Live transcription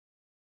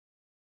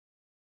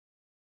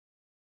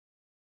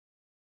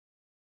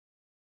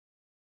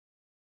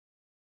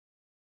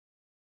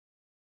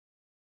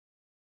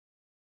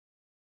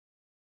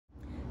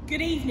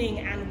Good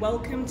evening and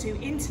welcome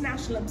to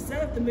International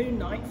Observe the Moon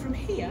Night from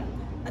here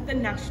at the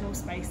National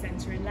Space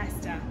Centre in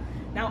Leicester.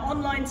 Now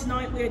online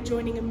tonight we are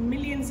joining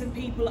millions of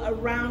people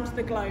around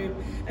the globe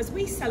as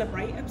we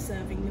celebrate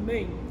observing the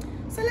moon.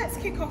 So let's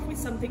kick off with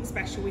something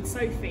special with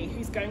Sophie,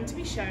 who's going to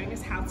be showing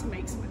us how to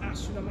make some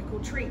astronomical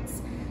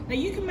treats. Now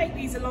you can make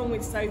these along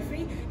with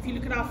Sophie. If you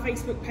look at our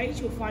Facebook page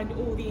you'll find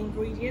all the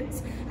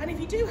ingredients, and if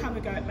you do have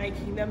a go at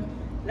making them,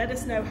 let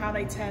us know how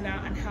they turn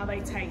out and how they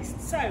taste.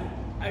 So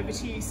over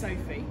to you,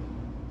 Sophie.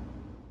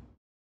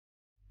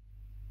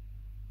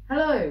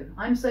 Hello,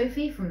 I'm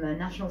Sophie from the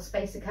National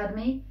Space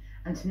Academy,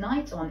 and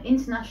tonight on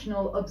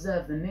International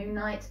Observe the Moon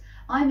Night,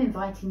 I'm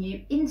inviting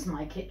you into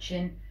my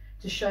kitchen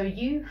to show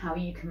you how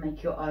you can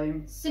make your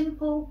own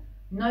simple,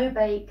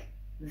 no-bake,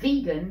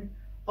 vegan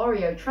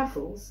Oreo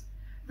truffles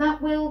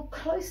that will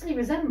closely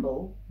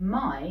resemble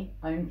my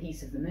own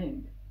piece of the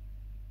moon.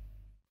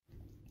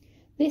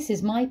 This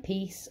is my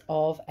piece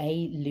of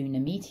a lunar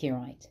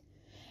meteorite,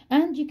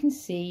 and you can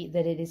see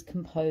that it is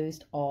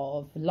composed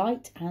of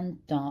light and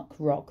dark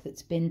rock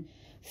that's been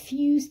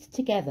fused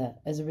together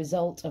as a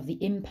result of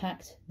the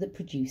impact that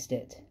produced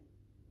it.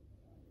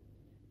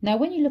 Now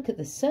when you look at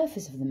the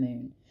surface of the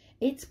moon,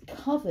 it's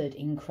covered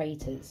in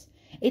craters.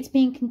 It's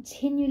being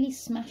continually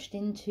smashed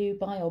into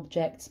by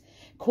objects,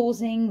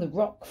 causing the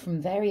rock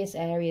from various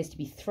areas to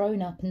be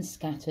thrown up and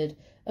scattered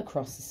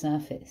across the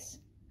surface.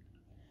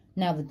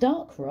 Now the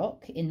dark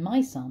rock in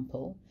my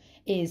sample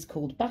is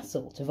called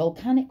basalt, a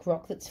volcanic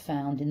rock that's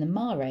found in the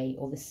mare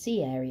or the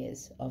sea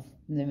areas of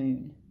the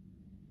moon.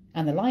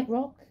 And the light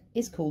rock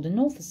is called a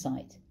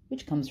northocite,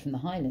 which comes from the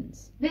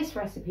highlands. This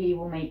recipe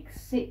will make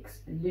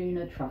 6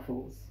 lunar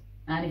truffles,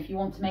 and if you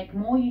want to make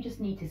more you just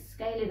need to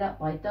scale it up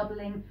by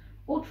doubling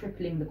or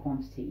tripling the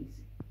quantities.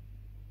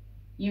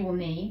 You will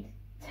need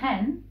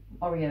 10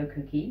 Oreo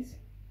cookies,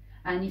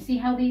 and you see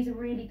how these are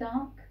really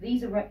dark?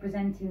 These are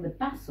representing the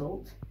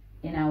basalt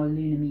in our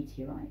lunar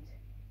meteorite.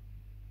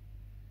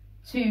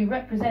 To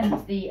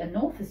represent the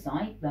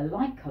anorthosite, the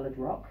light coloured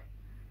rock,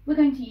 we're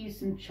going to use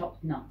some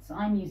chopped nuts.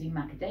 I'm using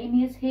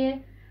macadamias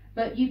here,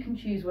 but you can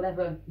choose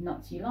whatever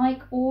nuts you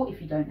like, or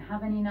if you don't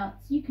have any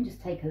nuts, you can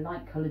just take a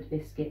light coloured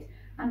biscuit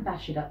and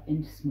bash it up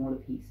into smaller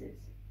pieces.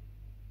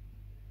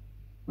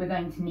 We're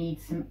going to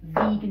need some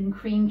vegan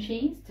cream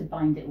cheese to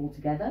bind it all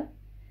together.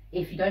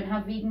 If you don't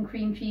have vegan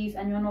cream cheese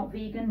and you're not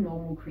vegan,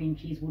 normal cream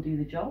cheese will do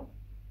the job.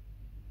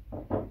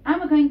 And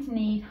we're going to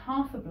need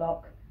half a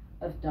block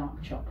of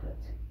dark chocolate,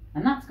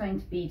 and that's going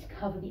to be to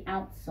cover the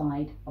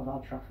outside of our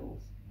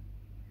truffles.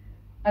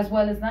 As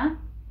well as that,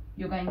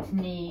 you're going to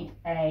need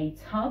a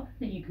tub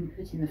that you can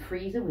put in the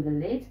freezer with a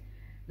lid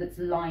that's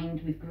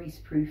lined with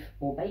greaseproof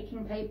or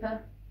baking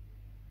paper,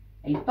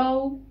 a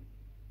bowl,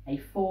 a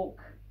fork,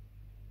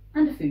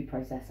 and a food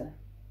processor.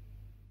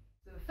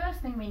 So the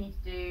first thing we need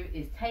to do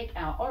is take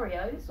our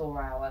Oreos,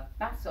 or our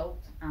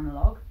basalt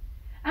analogue,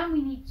 and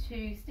we need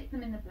to stick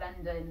them in the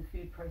blender in the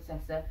food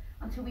processor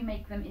until we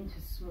make them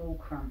into small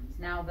crumbs.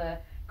 Now the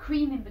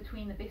cream in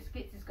between the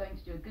biscuits is going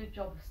to do a good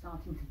job of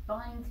starting to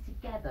bind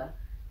together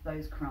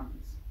those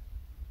crumbs.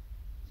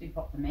 So you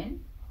pop them in,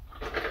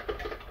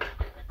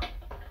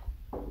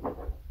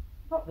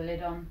 pop the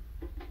lid on,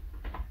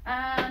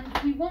 and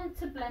we want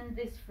to blend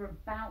this for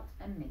about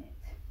a minute.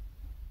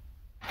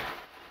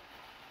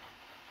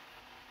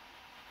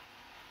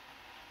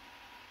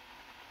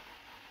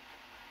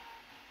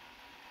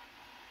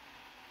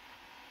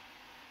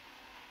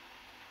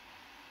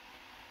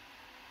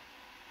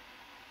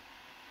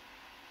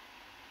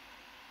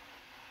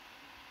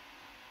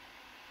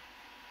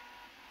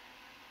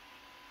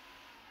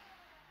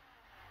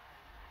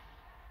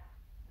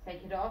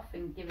 Take it off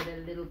and give it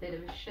a little bit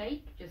of a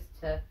shake just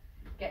to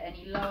get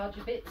any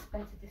larger bits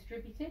better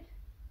distributed.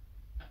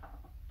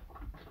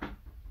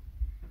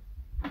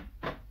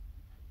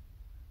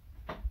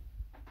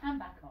 And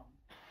back on.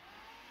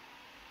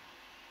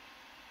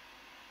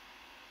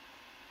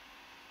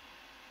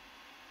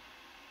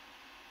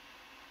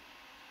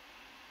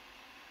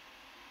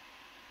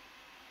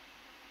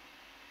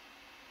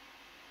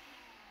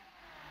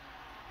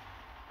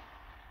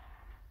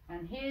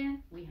 And here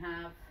we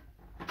have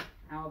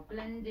our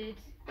blended,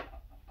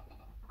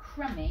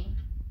 crummy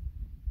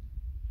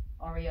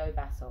Oreo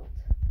basalt.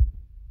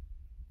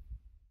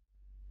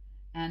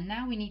 And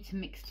now we need to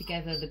mix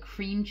together the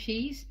cream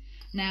cheese.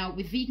 Now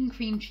with vegan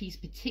cream cheese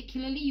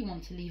particularly, you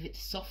want to leave it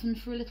to soften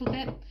for a little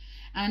bit.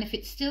 And if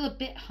it's still a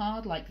bit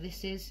hard like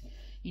this is,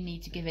 you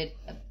need to give it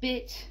a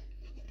bit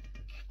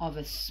of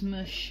a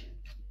smush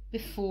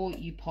before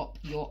you pop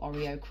your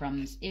Oreo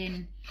crumbs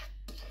in,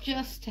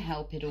 just to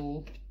help it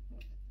all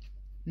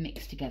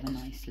mix together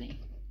nicely.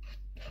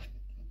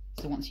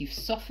 So once you've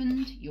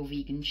softened your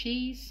vegan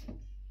cheese,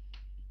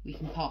 we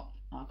can pop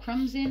our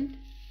crumbs in,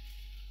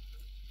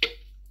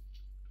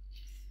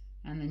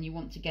 and then you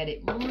want to get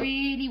it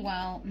really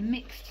well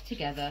mixed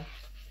together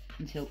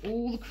until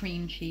all the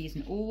cream cheese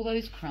and all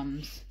those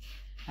crumbs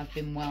have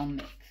been well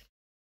mixed.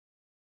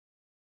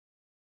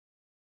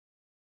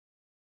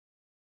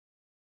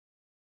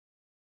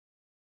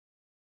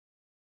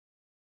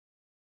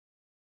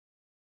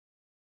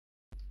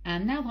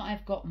 And now that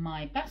I've got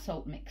my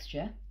basalt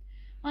mixture,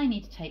 I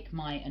need to take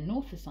my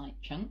anorthosite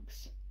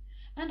chunks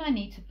and I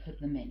need to put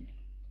them in,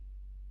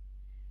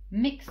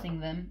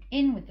 mixing them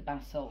in with the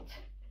basalt,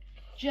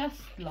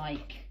 just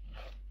like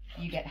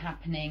you get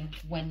happening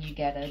when you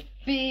get a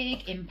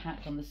big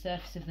impact on the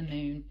surface of the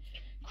moon,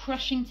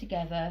 crushing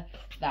together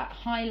that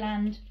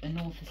highland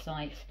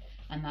anorthosite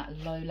and that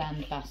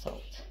lowland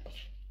basalt.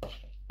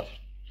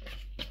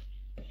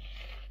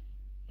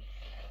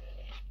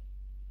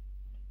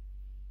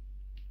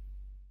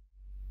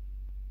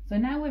 So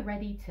now we're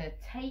ready to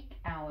take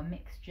our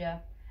mixture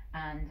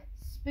and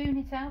spoon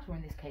it out, or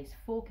in this case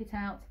fork it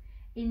out,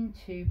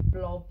 into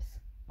blobs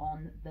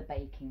on the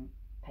baking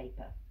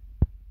paper.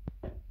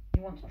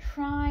 You want to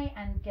try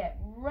and get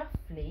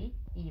roughly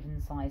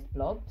even-sized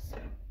blobs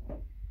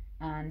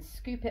and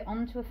scoop it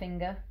onto a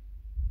finger.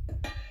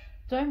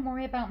 Don't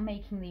worry about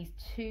making these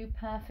too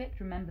perfect.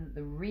 Remember that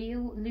the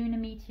real lunar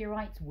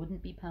meteorites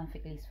wouldn't be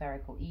perfectly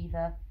spherical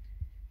either.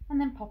 And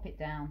then pop it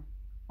down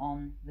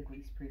on the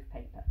greaseproof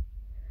paper.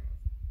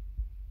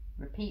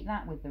 Repeat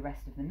that with the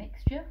rest of the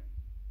mixture.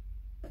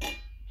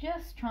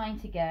 Just trying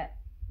to get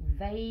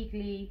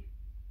vaguely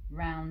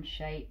round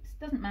shapes.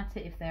 Doesn't matter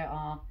if there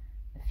are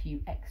a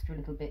few extra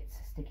little bits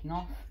sticking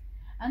off.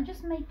 And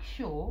just make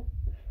sure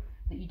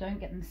that you don't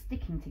get them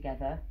sticking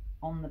together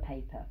on the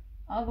paper.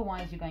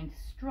 Otherwise you're going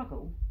to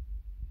struggle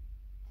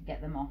to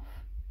get them off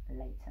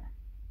later.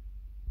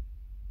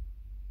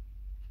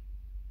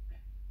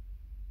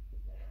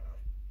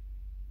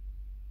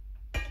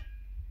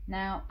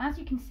 Now, as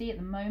you can see at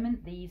the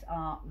moment, these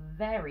are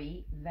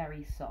very,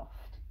 very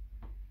soft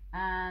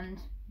and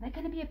they're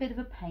going to be a bit of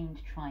a pain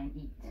to try and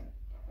eat.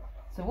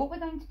 So what we're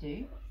going to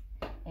do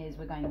is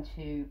we're going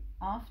to,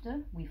 after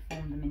we've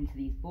formed them into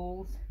these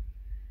balls,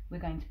 we're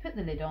going to put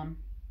the lid on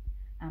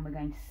and we're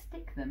going to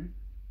stick them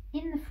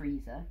in the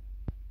freezer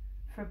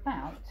for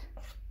about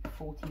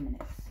 40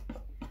 minutes.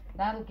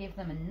 That'll give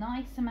them a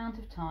nice amount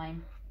of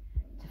time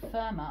to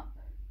firm up,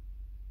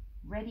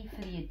 ready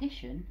for the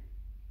addition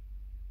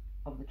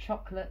of the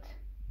chocolate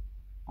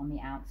on the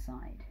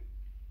outside.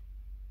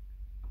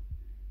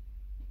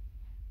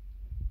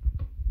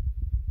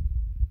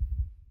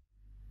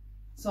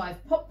 So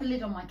I've popped the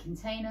lid on my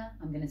container.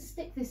 I'm going to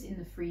stick this in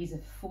the freezer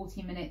for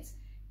 40 minutes,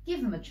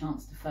 give them a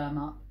chance to firm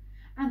up,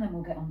 and then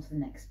we'll get on to the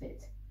next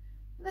bit.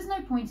 But there's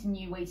no point in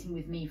you waiting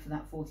with me for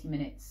that 40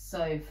 minutes.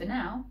 So for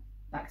now,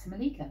 back to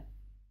Malika.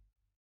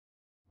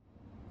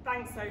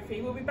 Thanks,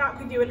 Sophie. We'll be back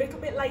with you a little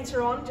bit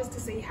later on just to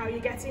see how you're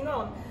getting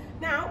on.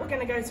 Now we're going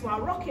to go to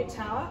our rocket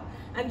tower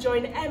and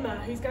join Emma,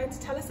 who's going to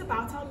tell us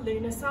about our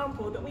lunar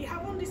sample that we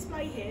have on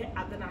display here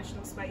at the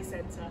National Space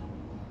Centre.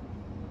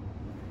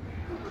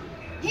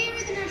 Here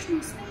at the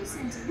National Space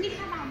Centre, we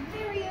have our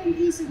very own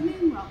piece of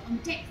moon rock on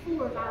deck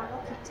 4 of our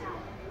rocket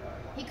tower.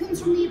 It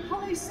comes from the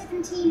Apollo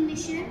 17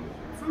 mission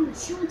from the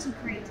Shorty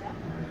crater,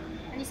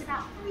 and it's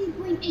about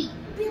 3.8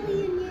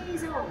 billion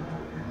years old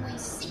and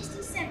weighs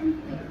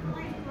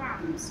 67.5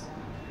 grams.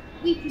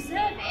 We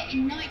preserve it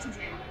in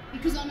nitrogen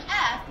because on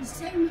Earth there's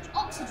so much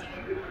oxygen,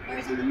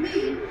 whereas on the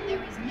moon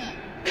there is none.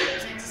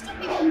 So to stop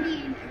it from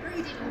being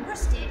eroded or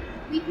rusted,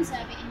 we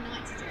preserve it in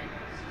nitrogen.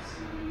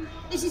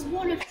 This is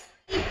one of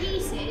 3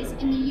 pieces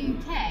in the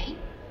UK,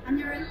 and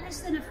there are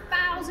less than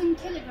 1,000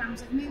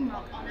 kilograms of moon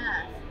rock on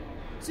Earth.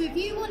 So if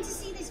you want to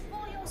see this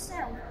for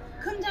yourself,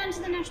 come down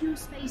to the National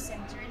Space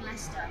Centre in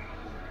Leicester.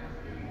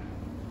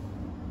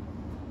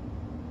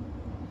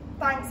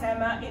 Thanks,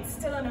 Emma. It's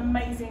still an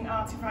amazing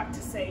artefact to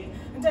see.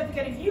 And don't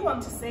forget, if you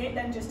want to see it,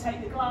 then just take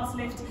the glass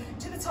lift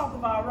to the top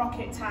of our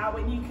rocket tower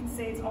and you can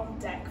see it on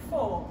deck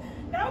 4.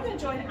 Now we're going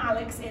to join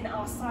Alex in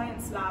our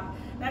science lab.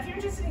 Now if you're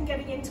interested in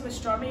getting into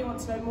astronomy, you want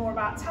to know more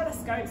about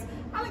telescopes,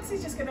 Alex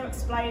is just going to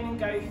explain and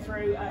go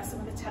through some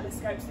of the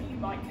telescopes that you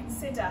might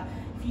consider.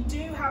 If you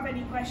do have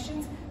any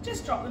questions,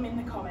 just drop them in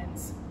the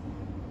comments.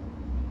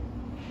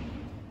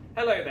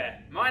 Hello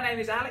there, my name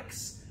is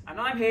Alex and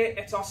I'm here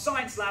at our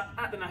science lab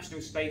at the National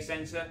Space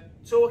Centre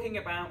talking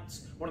about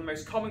one of the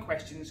most common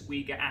questions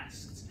we get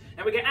asked.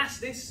 Now we get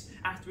asked this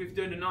after we've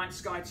done a night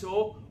sky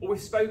tour or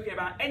we've spoken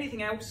about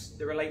anything else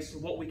that relates to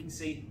what we can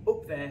see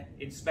up there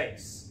in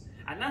space.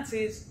 And that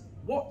is,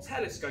 what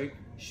telescope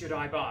should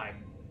I buy?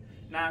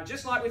 Now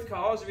just like with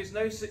cars, there is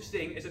no such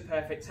thing as a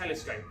perfect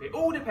telescope. It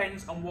all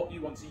depends on what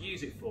you want to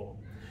use it for.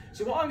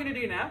 So what I'm going to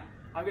do now,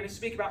 I'm going to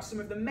speak about some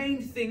of the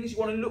main things you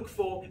want to look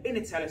for in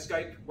a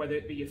telescope, whether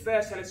it be your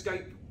first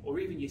telescope or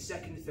even your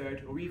second,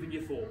 third or even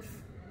your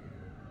fourth.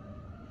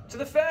 So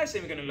the first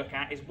thing we're going to look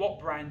at is what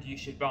brand you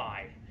should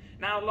buy.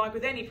 Now like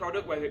with any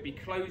product, whether it be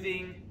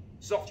clothing,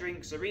 soft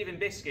drinks or even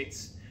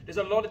biscuits, there's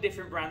a lot of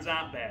different brands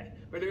out there,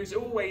 but there is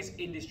always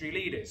industry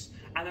leaders.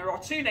 And there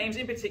are 2 names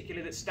in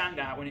particular that stand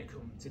out when it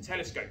comes to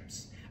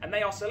telescopes, and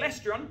they are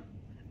Celestron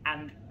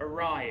and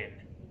Orion.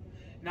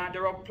 Now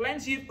there are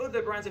plenty of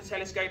other brands of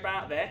telescope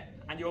out there,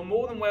 and you're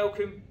more than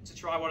welcome to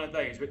try one of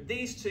those, but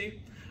these 2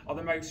 are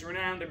the most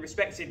renowned and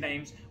respected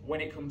names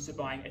when it comes to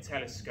buying a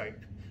telescope.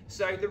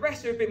 So the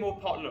rest are a bit more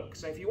potluck,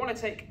 so if you want to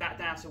take that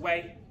doubt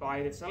away, buy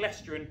either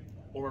Celestron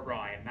or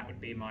Orion. That would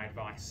be my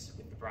advice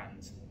with the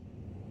brands.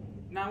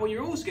 Now what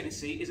you're also going to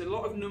see is a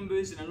lot of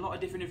numbers and a lot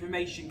of different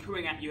information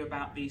coming at you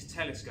about these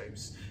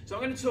telescopes. So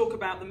I'm going to talk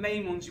about the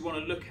main ones you want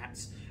to look at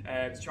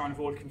to try and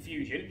avoid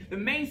confusion. The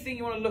main thing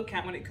you want to look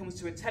at when it comes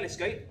to a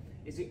telescope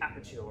is the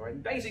aperture,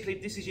 and basically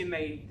this is your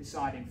main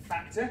deciding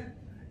factor.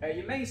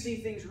 You may see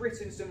things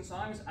written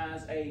sometimes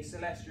as a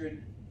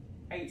Celestron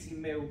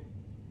 80mm,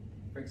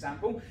 for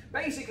example.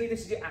 Basically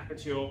this is your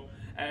aperture,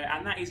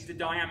 and that is the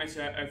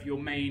diameter of your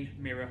main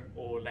mirror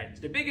or lens.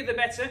 The bigger the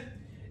better.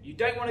 You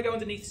don't want to go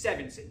underneath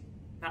 70.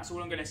 That's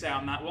all I'm going to say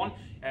on that one.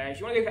 If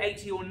you want to go for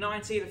 80 or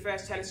 90, the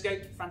first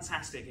telescope,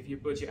 fantastic if your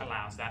budget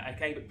allows that,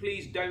 okay? But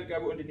please don't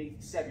go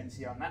underneath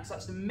 70 on that. So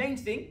that's the main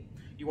thing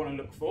you want to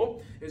look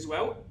for as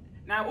well.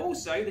 Now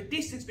also, the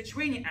distance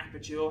between your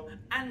aperture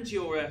and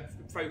your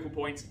focal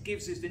point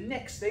gives us the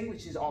next thing,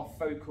 which is our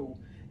focal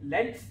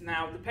length.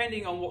 Now,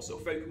 depending on what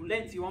sort of focal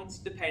length you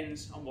want,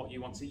 depends on what you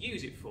want to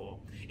use it for.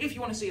 If you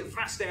want to see a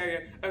vast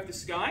area of the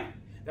sky,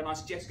 then I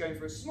suggest going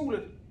for a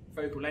smaller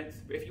focal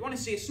length. But if you want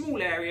to see a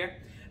small area,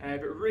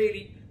 but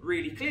really,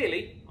 really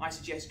clearly, I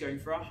suggest going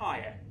for a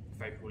higher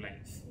focal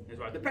length as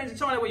well. It depends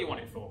entirely what you want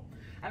it for.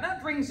 And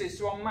that brings us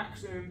to our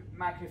maximum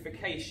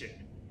magnification.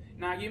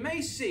 Now, you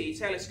may see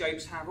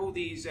telescopes have all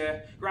these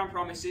grand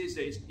promises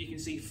that you can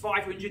see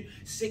 500,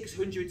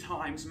 600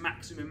 times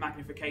maximum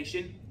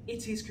magnification.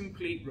 It is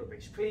complete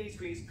rubbish. Please,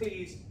 please,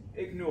 please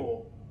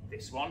ignore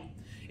this one.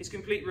 It's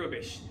complete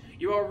rubbish.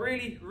 You are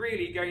really,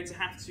 really going to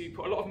have to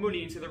put a lot of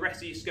money into the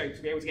rest of your scope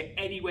to be able to get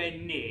anywhere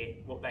near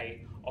what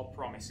they are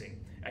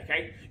promising.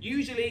 Okay?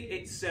 Usually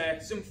it's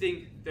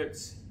something that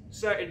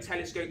certain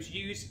telescopes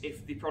use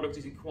if the product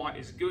isn't quite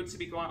as good, to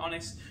be quite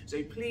honest.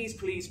 So please,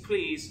 please,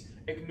 please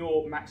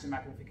ignore maximum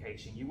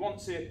magnification. You want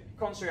to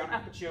concentrate on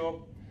aperture,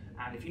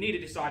 and if you need a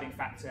deciding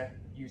factor,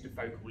 use the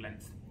focal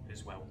length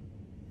as well.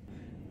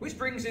 Which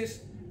brings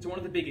us to one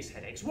of the biggest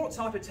headaches. What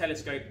type of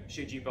telescope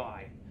should you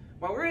buy?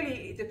 Well,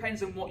 really, it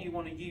depends on what you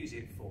want to use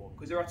it for,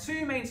 because there are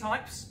two main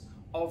types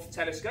of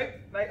telescope.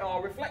 They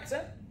are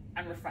reflector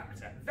and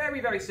refractor.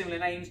 Very, very similar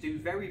names, do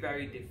very,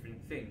 very different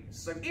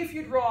things. So if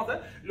you'd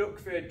rather look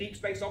for deep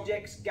space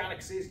objects,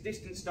 galaxies,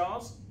 distant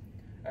stars,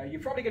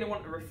 you're probably going to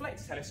want a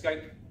reflector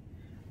telescope,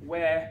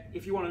 where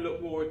if you want to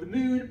look more at the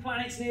moon,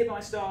 planets, nearby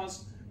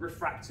stars,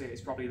 refractor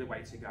is probably the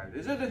way to go.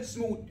 There's other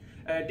small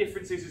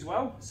differences as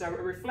well. So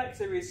a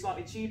reflector is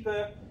slightly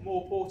cheaper,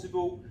 more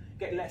portable,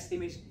 get less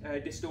image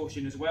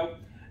distortion as well.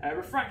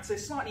 Refractor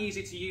is slightly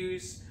easier to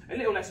use, a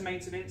little less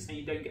maintenance, and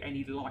you don't get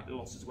any light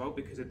loss as well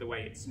because of the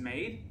way it's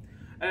made.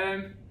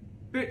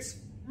 But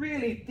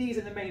really, these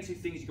are the main two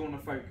things you want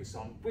to focus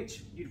on,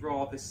 which you'd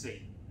rather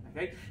see.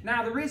 Okay?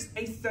 Now, there is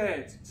a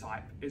third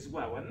type as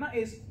well, and that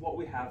is what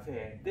we have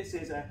here. This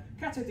is a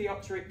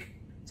catadioptric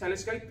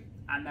telescope,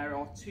 and there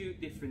are two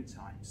different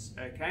types.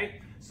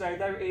 Okay? So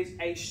there is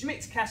a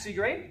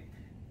Schmidt-Cassegrain,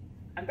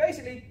 and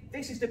basically,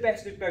 this is the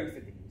best of both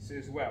of these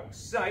as well.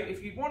 So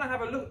if you want to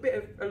have a look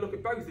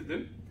at both of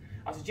them,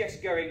 I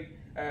suggest going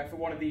for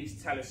one of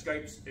these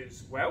telescopes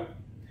as well.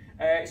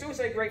 It's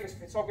also great for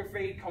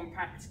photography,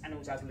 compact, and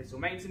also has little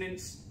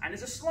maintenance. And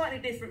there's a slightly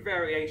different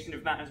variation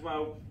of that as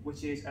well,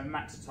 which is a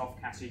Maxitov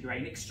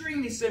Cassegrain.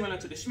 Extremely similar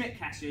to the Schmidt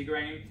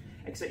Cassegrain,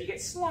 except you get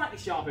slightly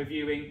sharper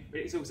viewing, but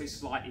it's also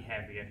slightly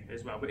heavier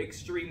as well, but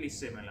extremely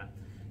similar.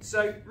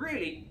 So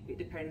really, it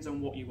depends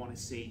on what you want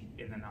to see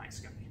in the night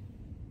sky.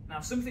 Now,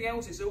 something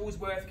else that's always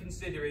worth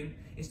considering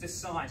is the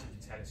size of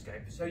the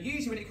telescope. So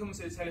usually when it comes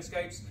to the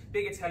telescopes,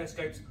 bigger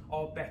telescopes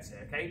are better,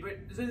 okay? But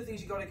there's other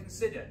things you've got to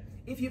consider.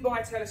 If you buy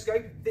a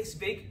telescope this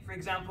big, for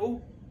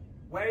example,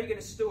 where are you going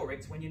to store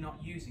it when you're not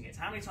using it?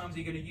 How many times are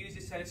you going to use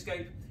this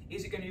telescope?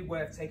 Is it going to be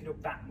worth taking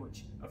up that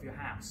much of your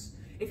house?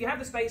 If you have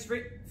the space for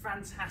it,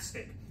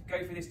 fantastic.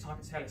 Go for this type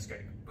of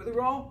telescope. But there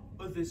are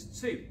others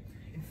too.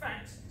 In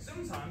fact,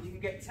 sometimes you can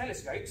get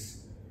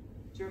telescopes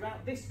which are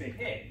about this big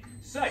here.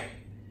 So,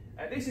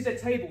 this is a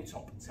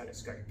tabletop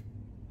telescope.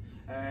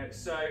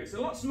 So it's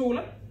a lot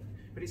smaller,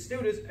 but it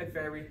still does a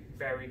very,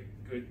 very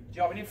good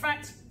job. And in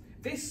fact,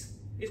 this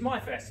is my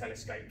first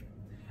telescope.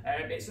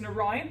 It's an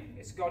Orion.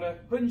 It's got a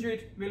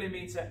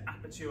 100mm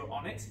aperture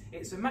on it.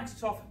 It's a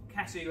Maxitov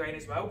Cassegrain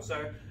as well,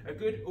 so a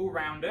good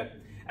all-rounder.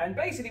 And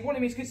basically what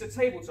it means, because it's a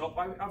tabletop,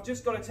 I've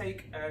just got to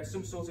take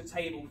some sort of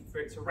table for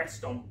it to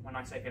rest on when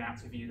I take it out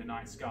to view the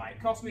night sky.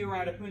 It cost me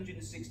around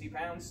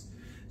 £160.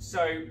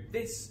 So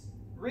this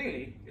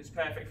really is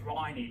perfect for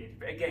what I needed.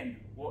 But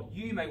again, what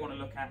you may want to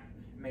look at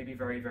may be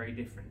very, very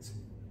different.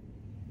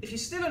 If you're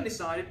still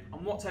undecided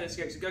on what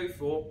telescope to go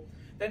for,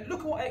 then look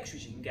at what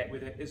extras you can get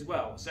with it as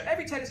well. So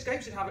every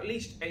telescope should have at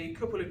least a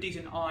couple of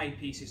decent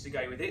eyepieces to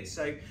go with it,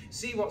 so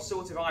see what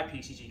sort of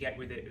eyepieces you get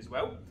with it as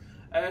well.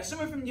 Some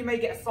of them you may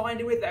get a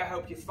finder with that'll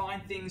help you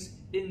find things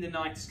in the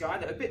night sky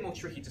that are a bit more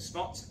tricky to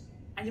spot.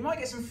 And you might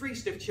get some free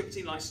stuff chucked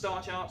in, like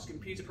star charts,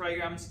 computer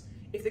programs.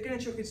 If they're going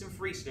to chuck in some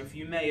free stuff,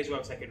 you may as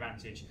well take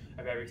advantage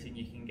of everything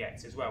you can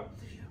get as well.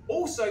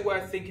 Also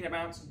worth thinking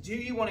about, do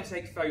you want to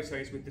take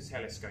photos with the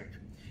telescope?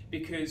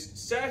 Because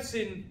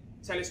certain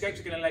telescopes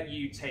are going to let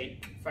you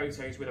take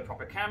photos with a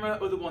proper camera.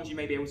 Other ones you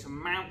may be able to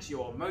mount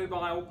your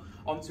mobile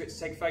onto it to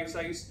take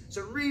photos.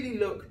 So really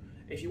look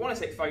if you want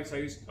to take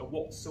photos,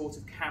 what sort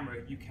of camera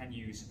you can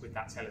use with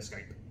that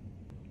telescope.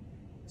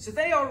 So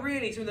they are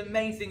really some of the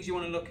main things you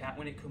want to look at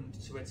when it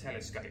comes to a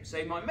telescope.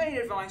 So my main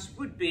advice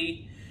would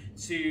be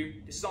to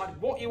decide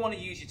what you want to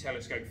use your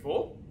telescope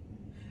for,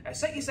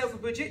 set yourself a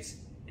budget,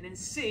 and then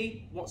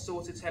see what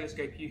sort of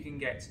telescope you can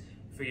get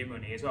for your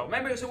money as well.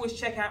 Remember, it's always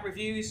check out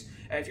reviews.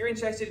 If you're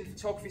interested in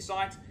photography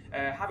site,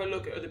 have a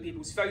look at other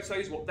people's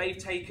photos, what they've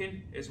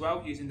taken as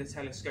well using the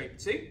telescope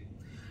too.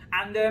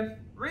 And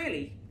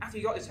really, after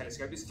you got the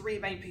telescope, there's three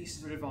main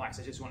pieces of advice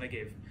I just want to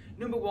give.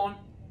 Number one,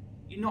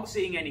 you're not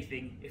seeing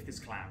anything if there's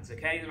clouds,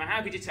 okay? No matter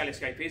how good your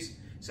telescope is.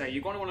 So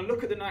you're going to want to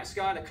look at the night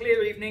sky, the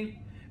clear evening,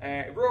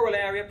 rural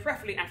area,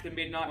 preferably after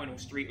midnight when all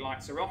street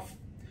lights are off.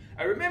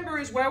 Remember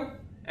as well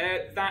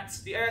that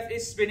the Earth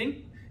is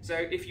spinning. So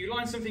if you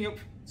line something up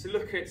to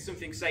look at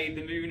something, say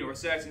the moon or a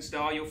certain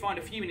star, you'll find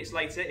a few minutes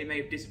later it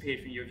may have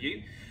disappeared from your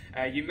view.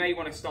 You may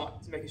want to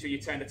start making sure you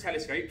turn the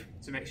telescope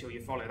to make sure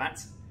you follow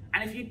that.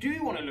 And if you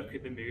do want to look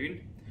at the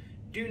moon,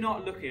 do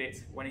not look at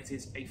it when it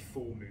is a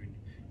full moon.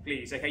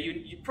 Please, okay,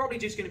 you're probably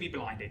just going to be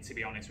blinded, to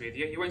be honest with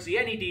you. You won't see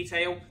any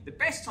detail. The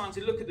best time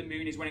to look at the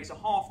moon is when it's a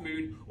half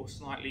moon or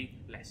slightly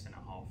less than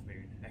a half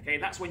moon. Okay,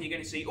 that's when you're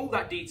going to see all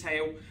that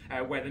detail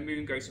where the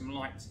moon goes from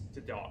light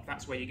to dark.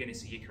 That's where you're going to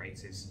see your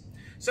craters.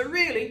 So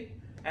really,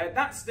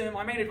 that's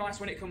my main advice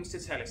when it comes to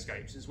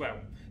telescopes as well.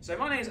 So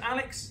my name is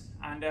Alex,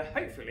 and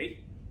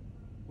hopefully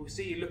we'll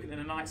see you looking in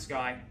the night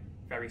sky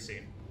very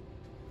soon.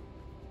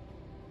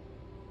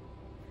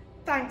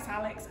 Thanks,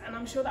 Alex, and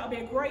I'm sure that'll be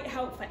a great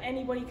help for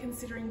anybody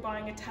considering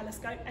buying a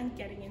telescope and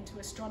getting into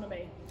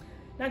astronomy.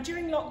 Now,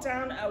 during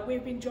lockdown,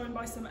 we've been joined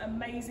by some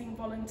amazing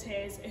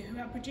volunteers who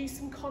have produced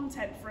some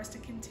content for us to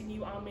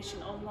continue our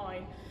mission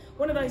online.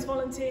 One of those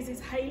volunteers is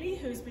Hayley,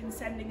 who's been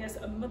sending us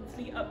a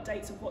monthly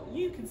update of what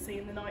you can see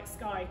in the night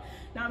sky.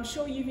 Now, I'm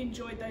sure you've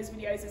enjoyed those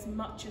videos as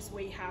much as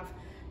we have.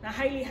 Now,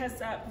 Hayley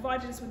has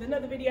provided us with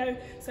another video,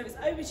 so it's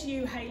over to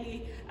you,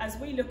 Hayley, as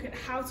we look at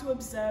how to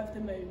observe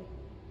the moon.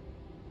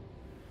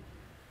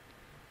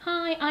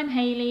 Hi, I'm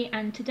Hayley,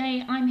 and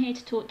today I'm here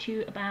to talk to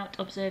you about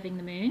observing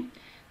the moon.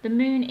 The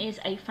moon is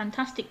a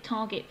fantastic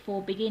target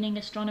for beginning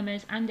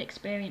astronomers and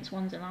experienced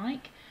ones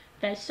alike.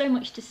 There's so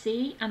much to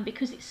see, and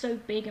because it's so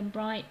big and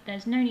bright,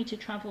 there's no need to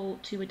travel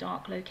to a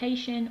dark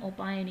location or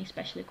buy any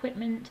special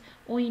equipment.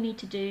 All you need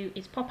to do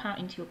is pop out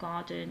into your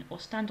garden or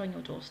stand on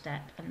your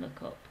doorstep and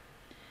look up.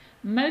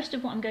 Most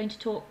of what I'm going to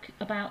talk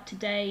about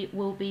today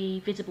will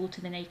be visible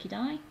to the naked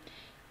eye.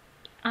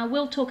 I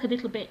will talk a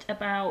little bit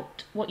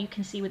about what you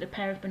can see with a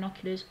pair of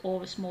binoculars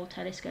or a small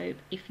telescope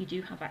if you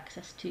do have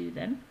access to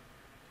them.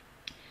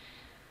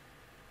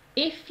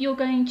 If you're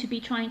going to be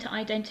trying to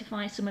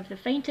identify some of the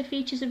fainter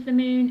features of the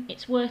moon,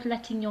 it's worth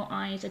letting your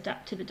eyes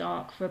adapt to the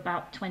dark for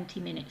about 20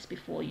 minutes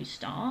before you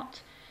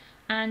start.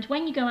 And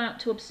when you go out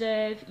to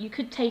observe, you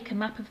could take a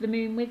map of the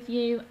moon with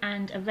you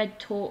and a red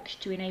torch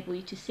to enable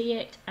you to see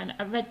it, and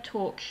a red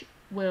torch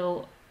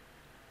will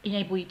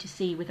enable you to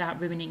see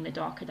without ruining the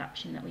dark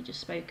adaptation that we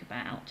just spoke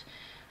about.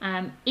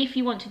 If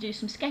you want to do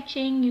some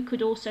sketching, you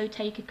could also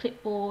take a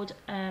clipboard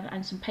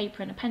and some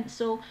paper and a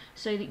pencil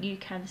so that you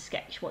can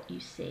sketch what you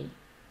see.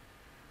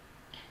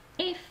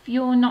 If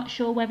you're not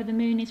sure whether the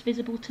moon is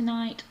visible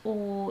tonight,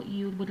 or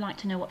you would like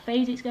to know what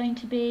phase it's going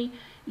to be,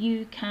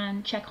 you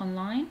can check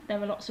online.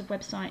 There are lots of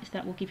websites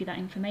that will give you that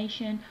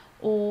information,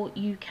 or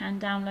you can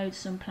download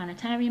some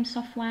planetarium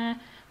software.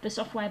 The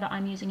software that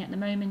I'm using at the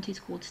moment is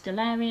called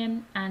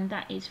Stellarium, and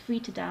that is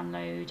free to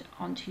download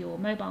onto your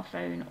mobile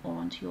phone or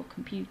onto your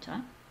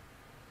computer.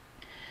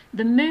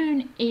 The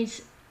moon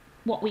is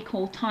what we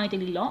call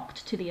tidally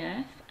locked to the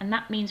Earth, and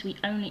that means we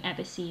only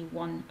ever see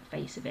one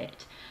face of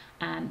it.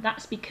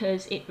 That's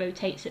because it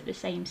rotates at the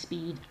same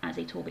speed as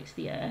it orbits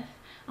the Earth,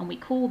 and we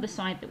call the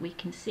side that we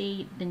can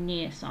see the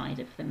near side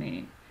of the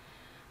moon.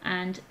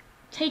 And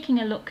taking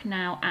a look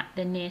now at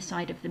the near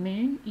side of the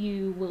moon,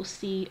 you will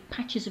see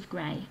patches of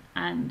grey,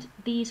 and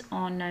these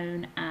are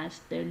known as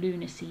the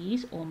lunar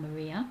seas or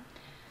Maria,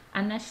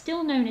 and they're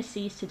still known as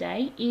seas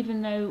today,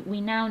 even though we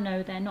now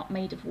know they're not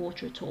made of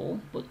water at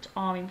all, but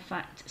are in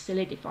fact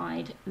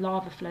solidified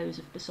lava flows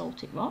of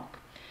basaltic rock,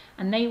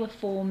 and they were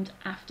formed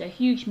after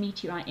huge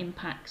meteorite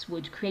impacts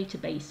would create a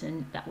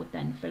basin that would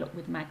then fill up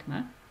with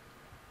magma.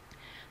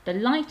 The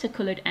lighter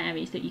coloured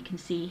areas that you can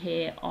see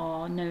here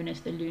are known as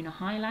the lunar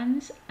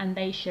highlands, and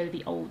they show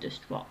the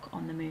oldest rock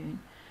on the moon.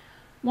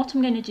 What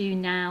I'm going to do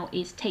now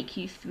is take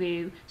you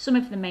through some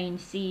of the main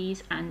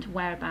seas and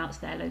whereabouts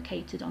they're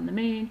located on the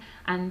moon,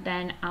 and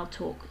then I'll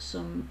talk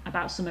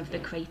about some of the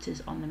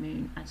craters on the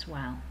moon as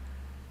well.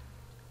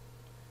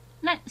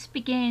 Let's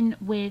begin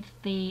with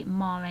the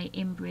Mare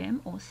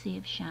Imbrium, or Sea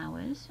of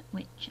Showers,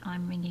 which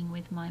I'm ringing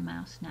with my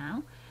mouse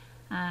now.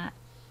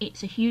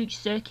 It's a huge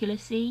circular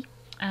sea,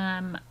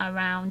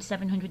 around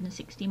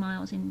 760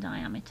 miles in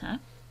diameter.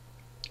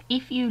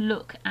 If you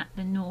look at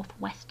the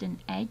northwestern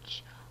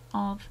edge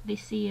of the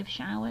Sea of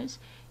Showers,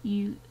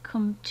 you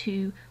come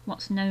to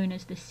what's known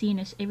as the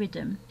Sinus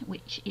Iridum,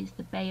 which is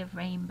the Bay of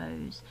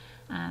Rainbows,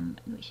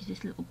 which is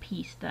this little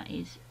piece that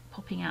is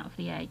popping out of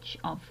the edge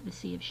of the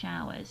Sea of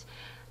Showers.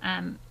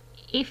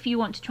 if you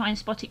want to try and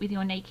spot it with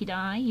your naked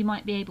eye, you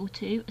might be able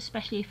to,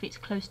 especially if it's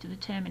close to the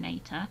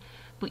terminator,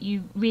 but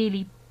you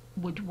really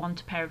would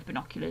want a pair of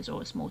binoculars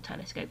or a small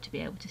telescope to be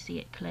able to see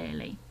it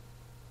clearly.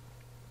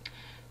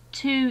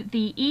 To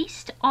the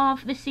east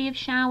of the Sea of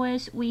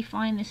Showers, we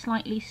find the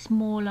slightly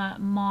smaller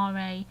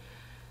Mare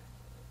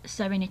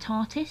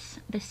Serenitatis,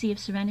 the Sea of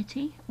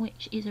Serenity,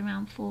 which is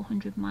around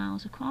 400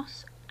 miles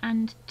across.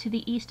 And to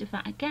the east of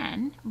that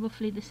again,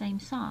 roughly the same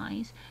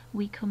size,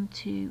 we come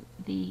to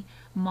the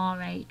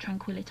Mare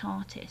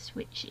Tranquillitatis,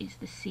 which is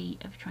the Sea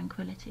of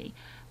Tranquility.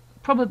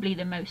 Probably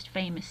the most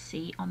famous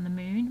sea on the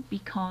moon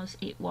because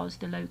it was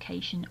the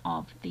location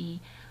of the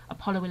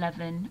Apollo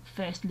 11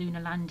 first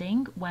lunar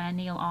landing, where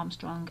Neil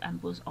Armstrong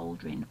and Buzz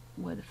Aldrin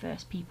were the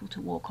first people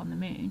to walk on the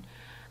moon.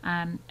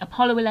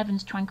 Apollo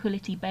 11's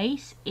Tranquility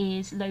Base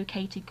is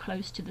located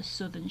close to the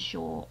southern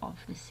shore of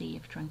the Sea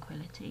of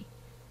Tranquility.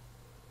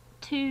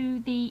 To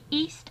the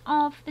east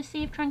of the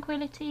Sea of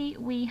Tranquility,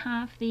 we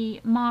have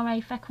the Mare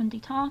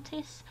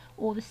Fecunditatis,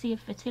 or the Sea of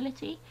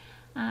Fertility,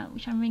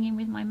 which I'm ringing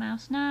with my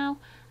mouse now.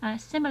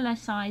 Similar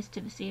size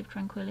to the Sea of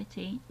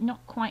Tranquility,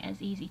 not quite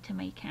as easy to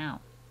make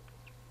out.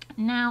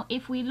 Now,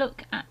 if we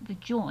look at the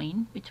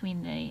join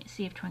between the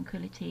Sea of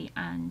Tranquility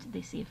and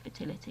the Sea of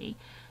Fertility,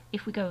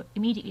 if we go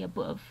immediately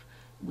above,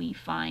 we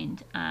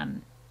find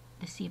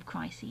the Sea of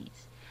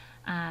Chryses,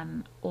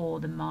 or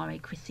the Mare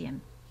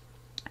Crisium.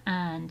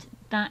 And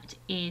that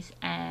is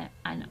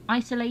an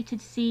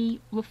isolated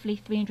sea, roughly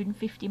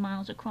 350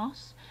 miles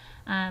across,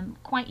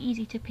 quite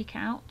easy to pick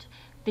out.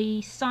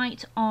 The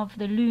site of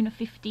the Lunar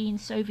 15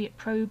 Soviet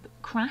probe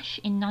crash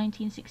in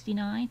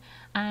 1969,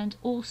 and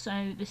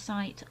also the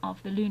site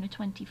of the Lunar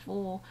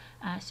 24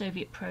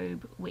 Soviet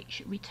probe,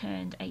 which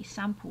returned a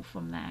sample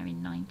from there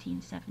in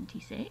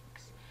 1976.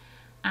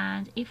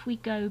 And if we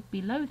go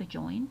below the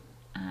join,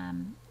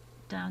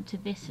 down to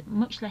this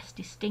much less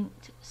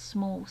distinct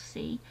small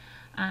sea,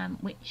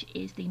 which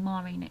is the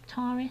Mare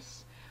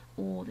Nectaris,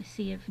 or the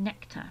Sea of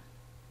Nectar.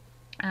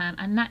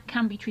 And that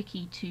can be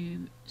tricky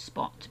to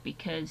spot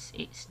because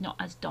it's not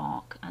as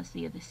dark as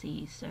the other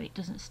seas, so it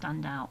doesn't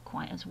stand out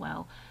quite as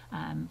well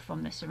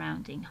from the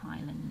surrounding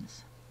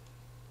highlands.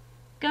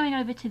 Going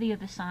over to the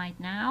other side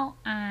now,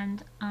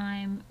 and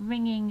I'm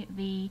ringing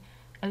the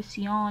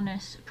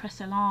Oceanus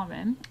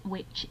Procellarum,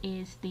 which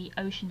is the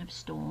Ocean of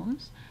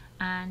Storms.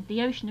 And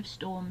the Ocean of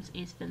Storms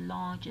is the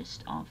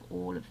largest of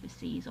all of the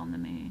seas on the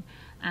moon,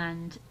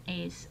 and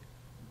is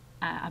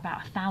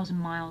about 1,000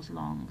 miles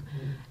long.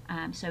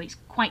 So it's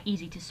quite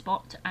easy to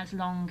spot as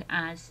long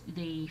as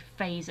the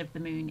phase of the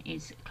moon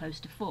is close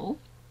to full.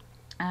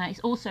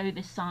 It's also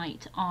the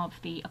site of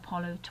the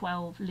Apollo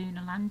 12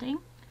 lunar landing.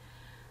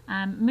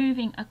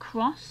 Moving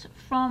across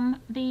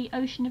from the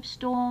Ocean of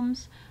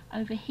Storms,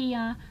 over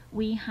here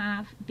we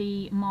have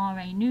the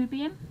Mare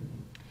Nubium,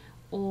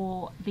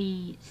 or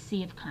the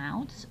Sea of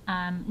Clouds.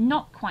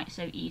 Not quite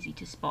so easy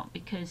to spot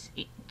because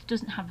it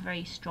doesn't have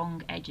very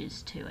strong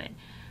edges to it.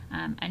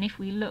 And if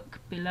we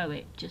look below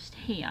it just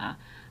here,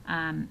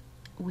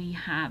 we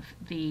have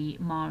the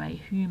Mare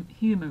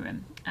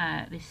Humorum,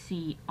 the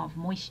Sea of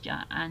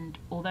Moisture, and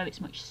although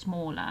it's much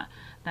smaller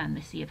than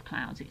the Sea of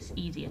Clouds, it's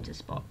easier to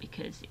spot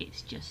because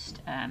it's just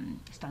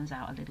stands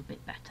out a little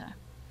bit better.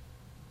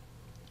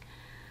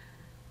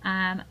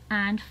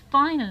 And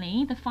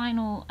finally, the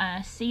final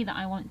sea that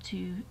I want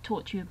to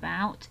talk to you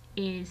about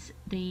is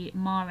the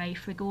Mare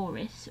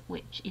Frigoris,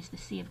 which is the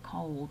Sea of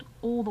Cold,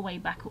 all the way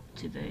back up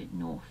to the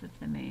north of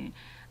the moon,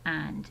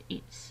 and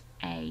it's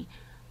a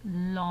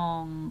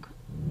long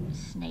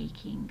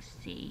snaking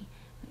sea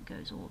that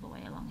goes all the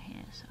way along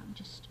here. So I'm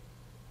just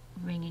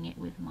ringing it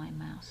with my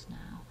mouse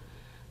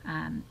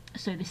now.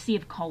 So the Sea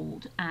of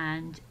Cold,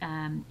 and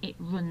it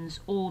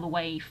runs all the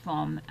way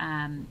from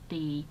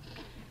the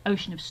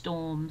Ocean of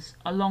Storms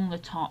along the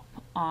top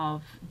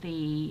of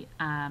the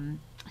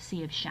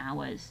Sea of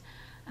Showers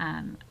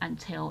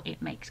until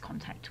it makes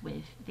contact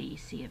with the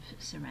Sea of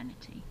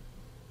Serenity.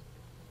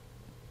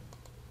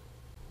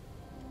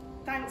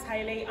 Thanks,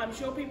 Hayley. I'm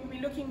sure people will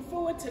be looking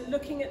forward to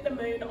looking at the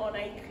moon on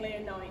a clear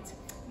night.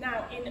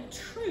 Now, in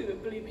true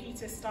Blue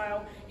Peter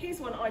style,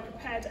 here's one I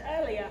prepared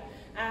earlier,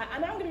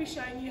 and I'm going to be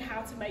showing you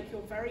how to make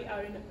your very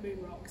own moon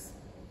rocks.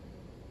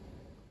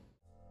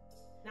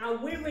 Now,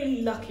 we're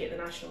really lucky at the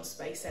National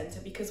Space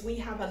Centre because we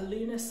have a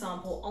lunar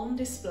sample on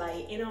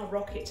display in our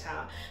rocket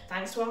tower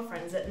thanks to our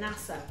friends at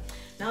NASA.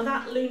 Now,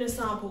 that lunar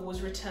sample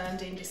was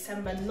returned in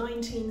December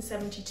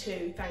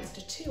 1972 thanks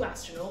to 2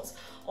 astronauts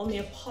on the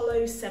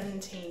Apollo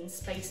 17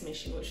 space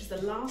mission, which was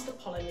the last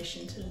Apollo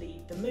mission to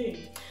leave the moon.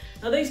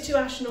 Now, those 2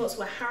 astronauts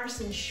were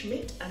Harrison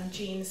Schmitt and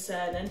Gene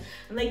Cernan,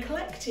 and they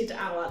collected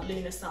our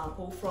lunar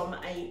sample from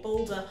a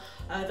boulder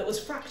that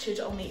was fractured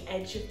on the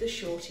edge of the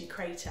Shorty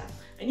crater.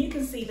 And you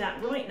can see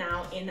that right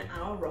now in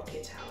our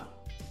rocket tower.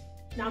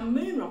 Now,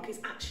 moon rock is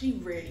actually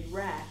really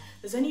rare.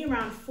 There's only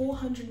around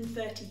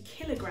 430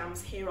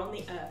 kilograms here on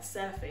the Earth's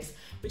surface,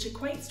 which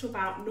equates to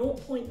about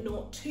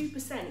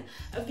 0.02%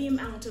 of the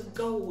amount of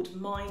gold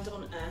mined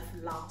on Earth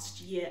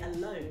last year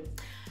alone.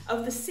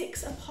 Of the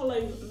 6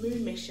 Apollo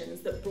moon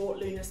missions that brought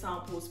lunar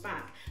samples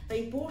back,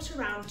 they brought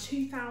around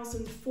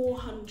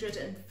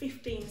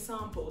 2,415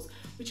 samples,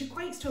 which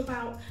equates to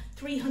about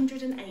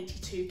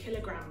 382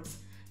 kilograms.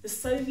 The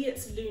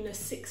Soviets' lunar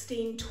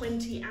 16,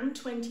 20 and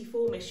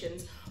 24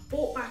 missions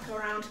brought back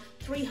around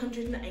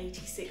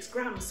 386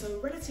 grams, so a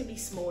relatively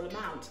small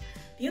amount.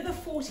 The other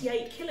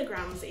 48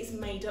 kilograms is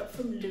made up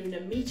from lunar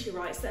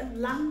meteorites that have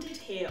landed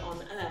here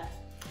on Earth.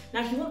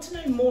 Now, if you want to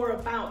know more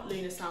about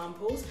lunar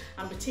samples,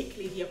 and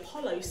particularly the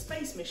Apollo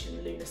space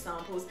mission lunar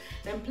samples,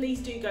 then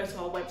please do go to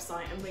our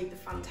website and read the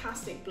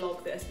fantastic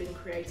blog that has been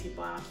created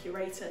by our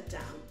curator,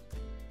 Dan.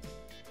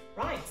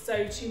 Right,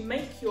 so to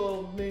make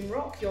your moon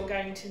rock, you're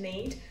going to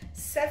need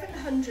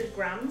 700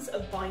 grams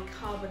of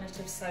bicarbonate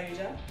of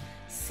soda,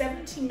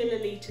 70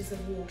 millilitres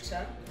of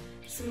water,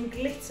 some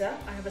glitter.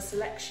 I have a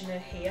selection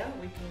here,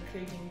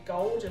 including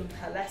gold and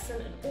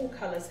pearlescent and all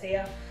colours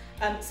here,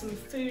 some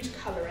food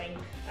colouring,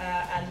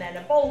 and then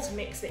a bowl to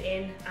mix it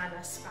in and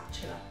a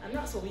spatula, and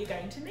that's all you're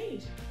going to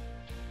need.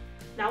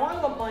 Now, I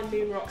want my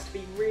moon rocks to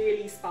be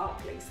really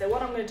sparkly, so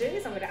what I'm going to do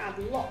is I'm going to add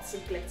lots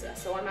of glitter.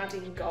 So I'm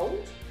adding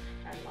gold,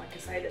 and like I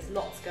say, there's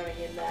lots going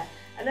in there.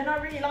 And then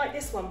I really like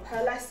this one,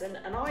 pearlescent,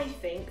 and I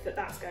think that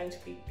that's going to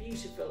be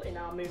beautiful in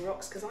our moon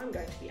rocks because I'm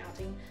going to be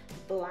adding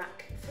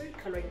black food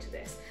colouring to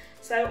this.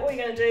 So all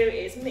you're going to do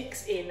is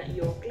mix in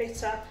your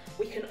glitter.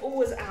 We can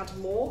always add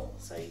more,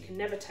 so you can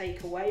never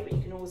take away, but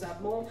you can always add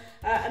more.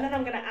 And then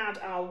I'm going to add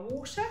our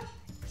water,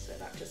 so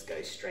that just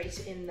goes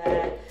straight in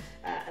there.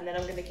 And then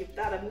I'm going to give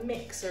that a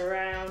mix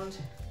around.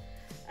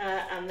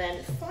 And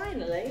then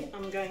finally,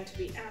 I'm going to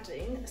be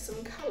adding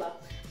some colour.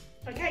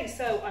 Okay,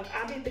 so I've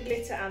added the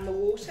glitter and the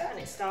water and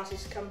it's started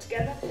to come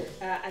together,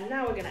 and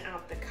now we're going to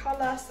add the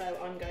colour. So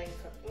I'm going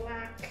for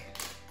black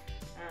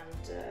and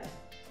just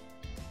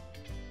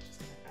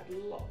going to add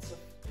lots of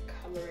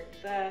colour in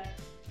there,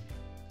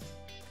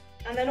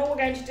 and then all we're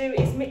going to do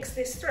is mix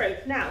this through.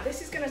 Now,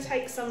 this is going to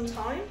take some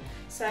time,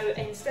 so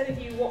instead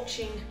of you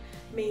watching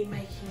me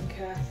making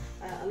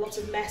a lot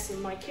of mess in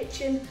my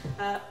kitchen,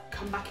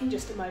 come back in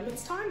just a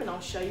moment's time and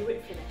I'll show you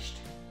it finished.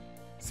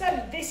 So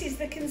this is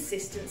the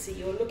consistency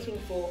you're looking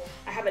for.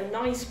 I have a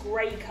nice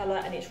grey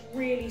colour and it's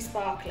really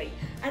sparkly.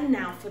 And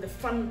now for the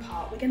fun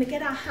part, we're going to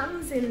get our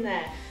hands in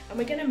there and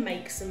we're going to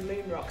make some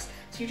moon rocks.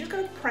 So you're just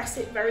going to press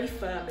it very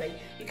firmly.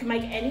 You can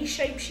make any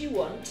shapes you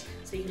want,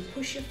 so you can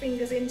push your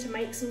fingers in to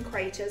make some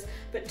craters,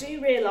 but do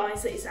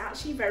realise that it's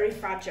actually very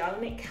fragile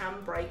and it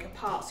can break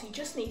apart, so you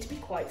just need to be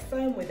quite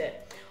firm with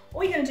it.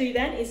 All you're going to do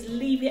then is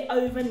leave it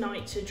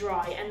overnight to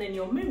dry, and then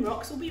your moon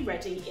rocks will be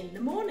ready in the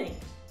morning.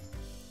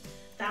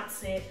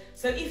 That's it.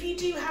 So if you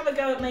do have a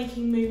go at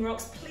making moon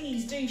rocks,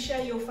 please do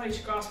share your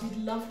photographs. We'd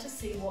love to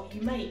see what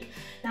you make.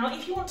 Now,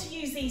 if you want to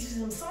use these for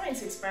some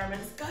science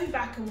experiments, go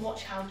back and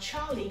watch how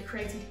Charlie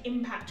created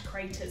impact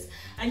craters,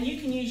 and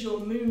you can use your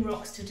moon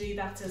rocks to do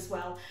that as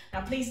well.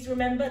 Now, please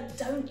remember,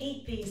 don't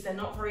eat these. They're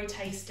not very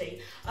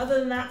tasty. Other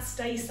than that,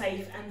 stay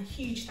safe, and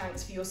huge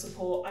thanks for your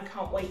support. I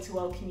can't wait to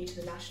welcome you to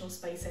the National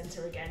Space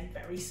Centre again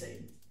very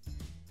soon.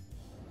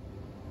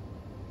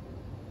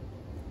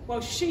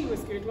 Well, she was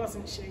good,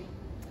 wasn't she?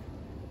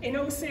 In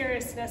all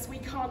seriousness, we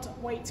can't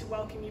wait to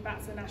welcome you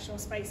back to the National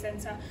Space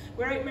Centre.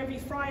 We're open every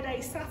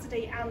Friday,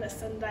 Saturday and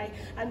Sunday,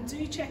 and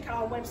do check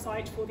our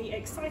website for the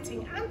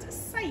exciting and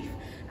safe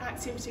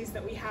activities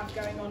that we have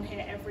going on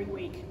here every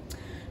week.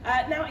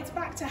 Now it's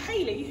back to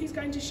Hayley, who's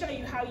going to show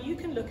you how you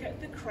can look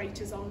at the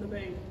craters on the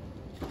moon.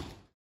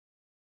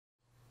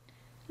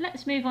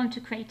 Let's move on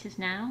to craters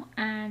now,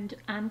 and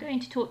I'm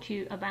going to talk to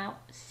you about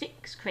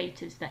 6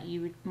 craters that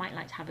you might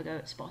like to have a go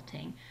at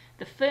spotting.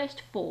 The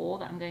first 4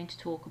 that I'm going to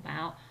talk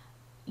about,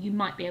 you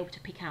might be able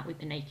to pick out with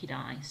the naked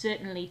eye.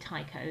 Certainly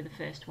Tycho, the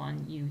first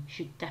one, you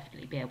should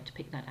definitely be able to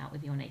pick that out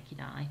with your naked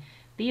eye.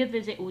 The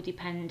others, it will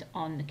depend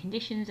on the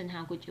conditions and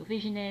how good your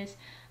vision is.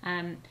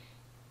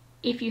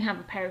 If you have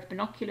a pair of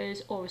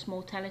binoculars or a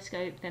small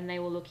telescope, then they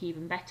will look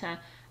even better.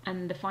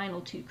 And the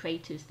final 2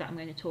 craters that I'm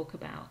going to talk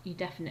about, you're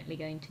definitely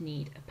going to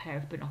need a pair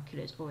of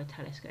binoculars or a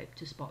telescope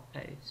to spot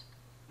those.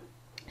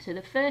 So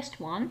the first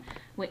one,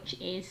 which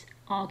is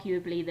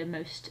arguably the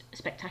most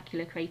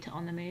spectacular crater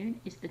on the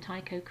moon, is the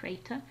Tycho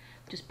crater.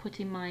 Just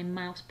putting my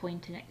mouse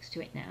pointer next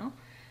to it now.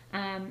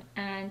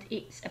 And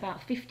it's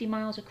about 50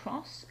 miles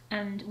across,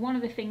 and one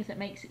of the things that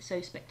makes it so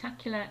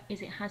spectacular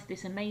is it has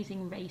this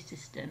amazing ray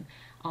system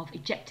of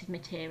ejected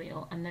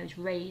material, and those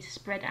rays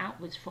spread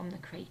outwards from the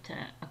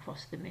crater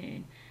across the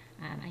moon.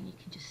 And you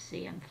can just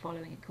see I'm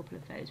following a couple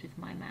of those with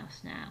my mouse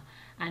now,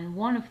 and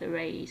one of the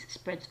rays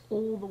spreads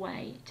all the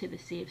way to the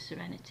Sea of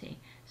Serenity.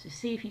 So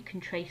see if you can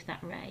trace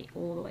that ray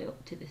all the way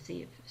up to the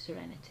Sea of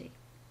Serenity.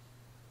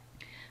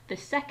 The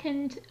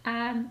second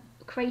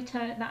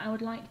crater that I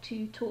would like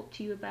to talk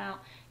to you about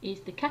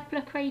is the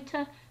Kepler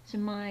crater. So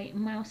my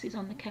mouse is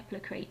on the Kepler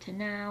crater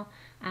now,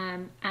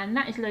 and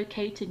that is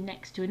located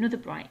next to another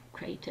bright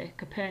crater,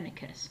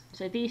 Copernicus.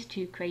 So these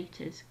two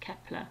craters,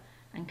 Kepler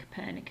and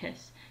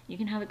Copernicus, you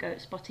can have a go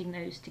at spotting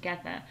those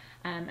together,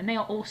 and they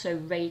are also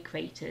ray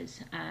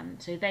craters.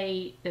 So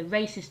the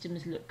ray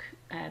systems look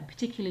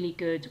particularly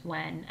good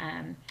when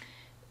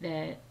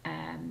the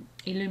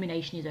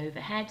illumination is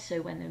overhead,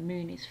 so when the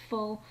moon is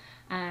full,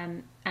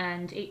 and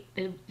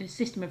the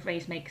system of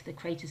rays makes the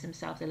craters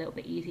themselves a little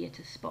bit easier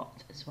to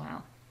spot as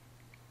well.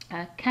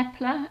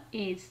 Kepler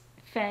is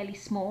fairly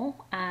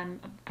small,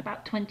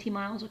 about 20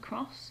 miles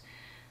across,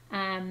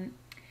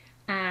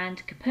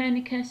 and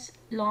Copernicus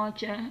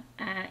larger.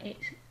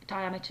 Its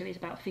diameter is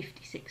about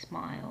 56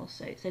 miles,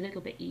 so it's a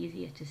little bit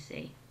easier to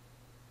see.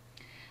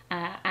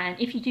 And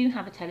if you do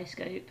have a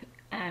telescope,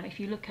 if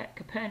you look at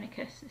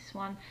Copernicus, this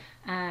one,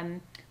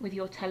 with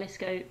your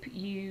telescope,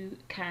 you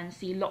can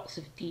see lots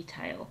of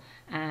detail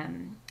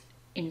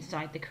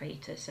inside the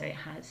crater. So it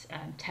has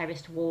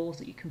terraced walls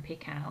that you can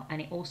pick out,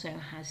 and it also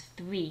has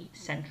 3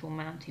 central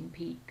mountain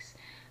peaks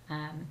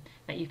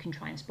that you can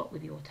try and spot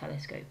with your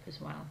telescope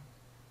as well.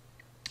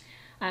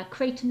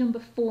 Crater number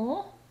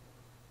 4,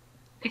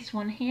 this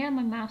one here,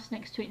 my mouse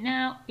next to it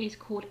now, is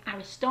called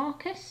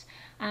Aristarchus,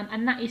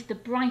 and that is the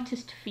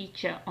brightest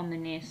feature on the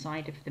near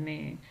side of the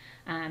moon.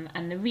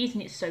 And the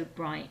reason it's so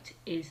bright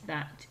is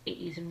that it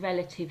is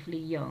relatively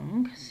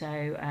young,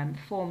 so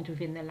formed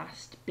within the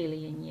last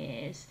billion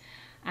years.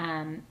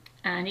 And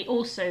it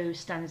also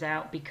stands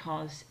out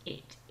because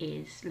it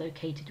is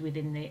located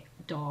within the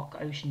dark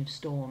ocean of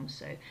storms,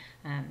 so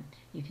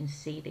you can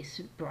see this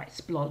bright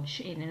splodge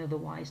in an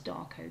otherwise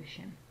dark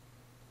ocean.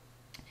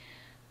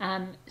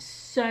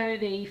 So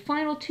the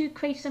final 2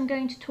 craters I'm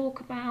going to talk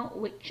about,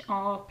 which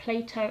are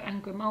Plato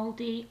and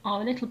Grimaldi,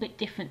 are a little bit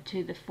different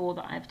to the 4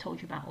 that I've told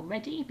you about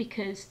already,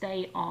 because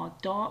they are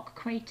dark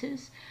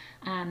craters.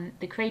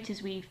 The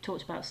craters we've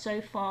talked about so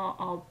far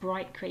are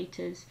bright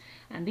craters,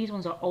 and these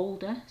ones are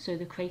older, so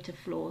the crater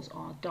floors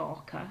are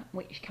darker,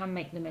 which can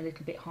make them a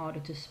little bit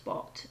harder to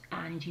spot,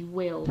 and you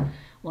will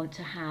want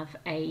to have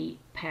a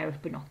pair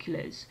of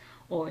binoculars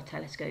or a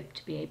telescope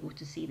to be able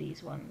to see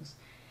these ones.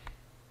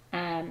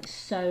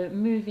 So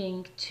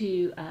moving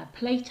to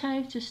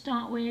Plato to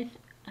start with,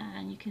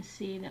 and you can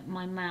see that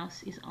my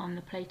mouse is on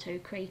the Plato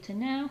crater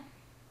now.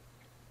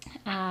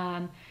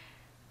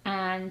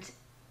 And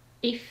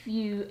if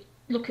you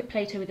look at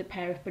Plato with a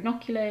pair of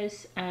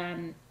binoculars,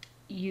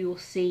 you'll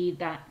see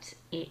that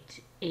it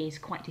is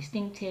quite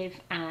distinctive,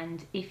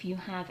 and if you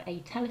have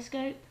a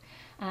telescope,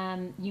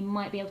 you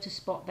might be able to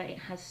spot that it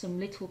has some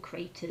little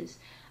craters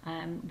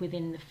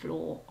within the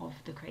floor of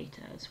the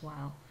crater as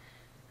well.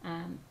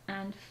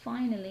 And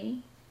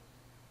finally,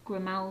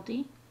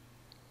 Grimaldi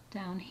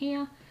down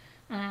here,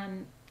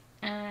 and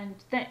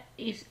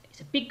it's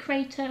a big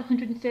crater,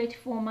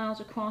 134 miles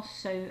across,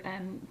 so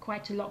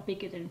quite a lot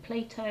bigger than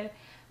Plato.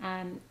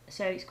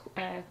 So it's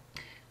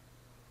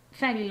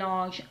fairly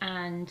large,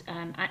 and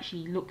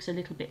actually looks a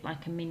little bit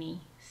like a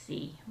mini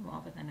sea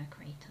rather than a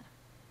crater.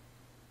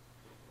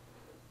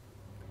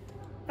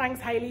 Thanks,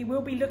 Hayley.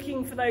 We'll be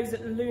looking for those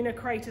lunar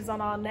craters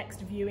on our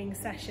next viewing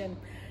session.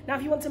 Now,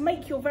 if you want to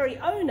make your very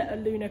own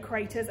lunar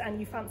craters and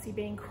you fancy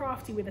being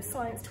crafty with a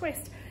science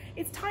twist,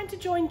 it's time to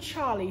join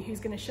Charlie,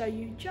 who's going to show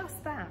you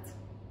just that.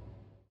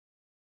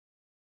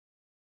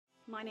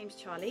 My name's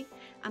Charlie,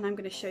 and I'm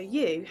going to show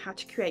you how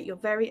to create your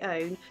very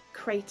own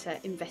crater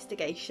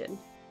investigation.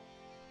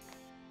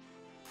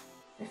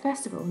 So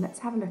first of all, let's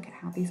have a look at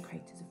how these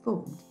craters are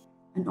formed.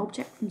 An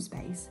object from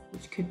space,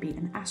 which could be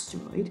an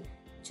asteroid,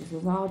 which is a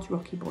large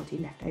rocky body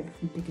left over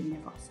from the beginning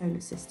of our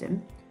solar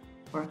system,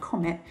 or a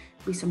comet,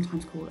 we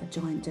sometimes call a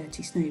giant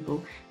dirty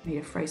snowball made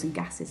of frozen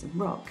gases and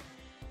rock,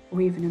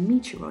 or even a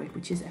meteoroid,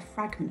 which is a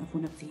fragment of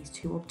one of these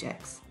 2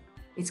 objects.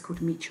 It's called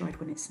a meteoroid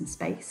when it's in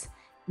space,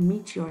 a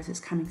meteor as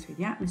it's coming through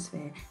the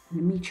atmosphere, and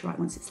a meteorite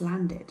once it's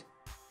landed.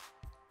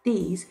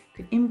 These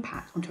could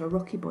impact onto a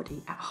rocky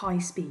body at high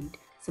speed,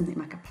 something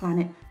like a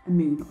planet, a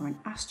moon, or an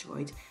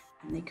asteroid,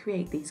 and they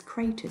create these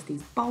craters,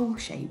 these bowl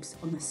shapes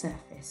on the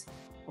surface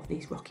of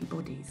these rocky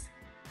bodies.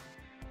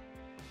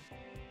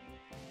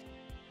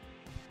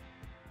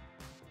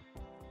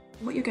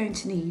 What you're going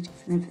to need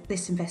for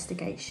this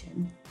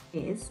investigation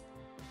is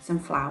some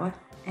flour,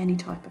 any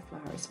type of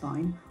flour is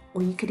fine,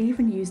 or you could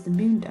even use the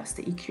moon dust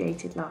that you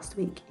created last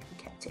week if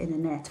you kept it in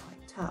an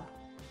airtight tub.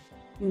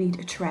 You'll need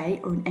a tray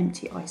or an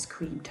empty ice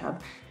cream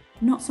tub,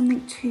 not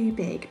something too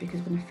big because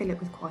we're going to fill it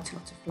with quite a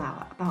lot of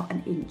flour, about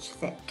 1 inch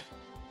thick.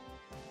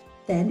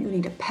 Then you'll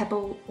need a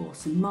pebble or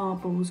some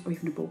marbles or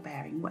even a ball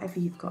bearing,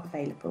 whatever you've got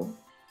available.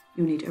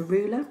 You'll need a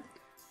ruler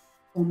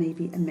or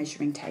maybe a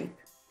measuring tape.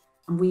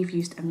 And we've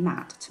used a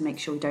mat to make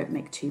sure we don't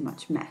make too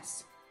much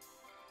mess.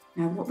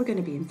 Now what we're going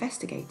to be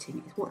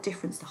investigating is what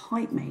difference the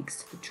height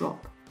makes to the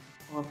drop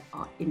of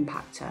our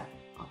impactor,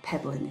 our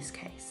pebble in this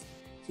case.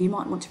 So you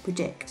might want to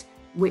predict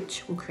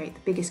which will create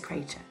the biggest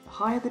crater. The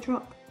higher the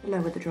drop, the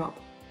lower the drop,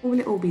 or will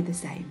it all be the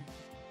same?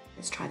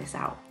 Let's try this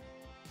out.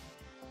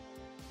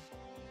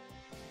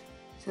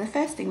 So the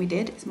first thing we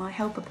did is my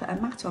helper put a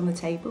mat on the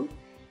table,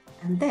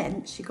 and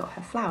then she got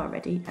her flour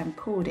ready and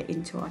poured it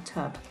into our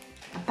tub,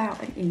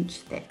 about an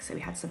inch thick, so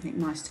we had something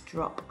nice to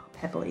drop our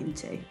pebble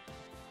into.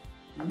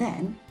 And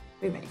then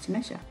we're ready to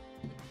measure.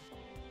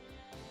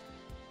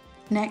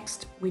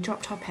 Next, we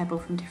dropped our pebble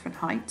from different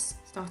heights,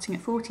 starting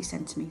at 40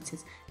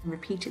 centimetres, and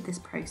repeated this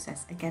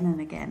process again and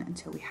again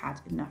until we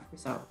had enough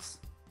results.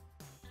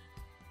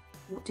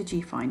 What did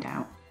you find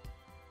out?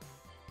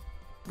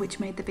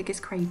 Which made the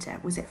biggest crater?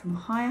 Was it from a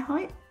higher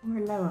height or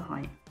a lower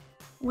height?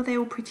 Or were they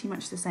all pretty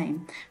much the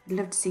same? We'd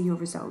love to see your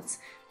results.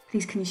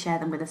 Please can you share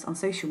them with us on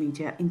social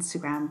media,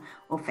 Instagram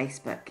or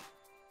Facebook.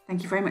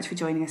 Thank you very much for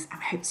joining us,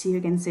 and I hope to see you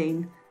again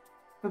soon.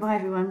 Bye-bye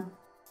everyone.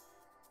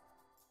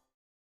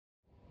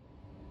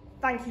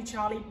 Thank you,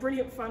 Charlie.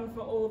 Brilliant fun for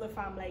all the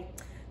family.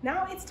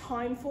 Now it's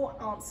time for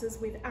Answers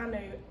with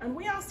Anu, and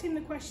we asked him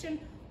the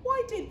question,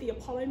 why did the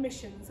Apollo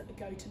missions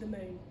go to the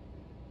moon?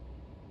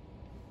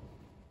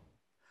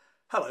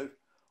 Hello,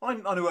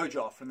 I'm Anu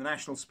Ojar from the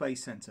National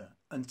Space Centre,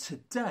 and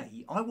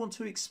today I want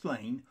to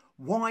explain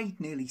why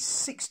nearly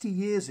 60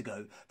 years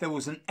ago there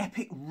was an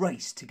epic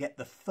race to get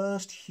the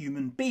first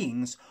human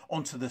beings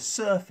onto the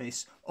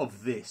surface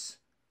of this,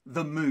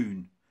 the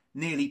moon,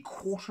 nearly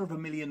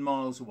 250,000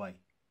 miles away.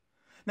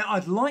 Now,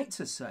 I'd like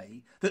to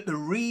say that the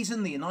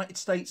reason the United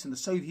States and the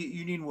Soviet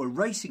Union were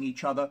racing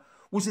each other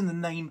was in the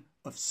name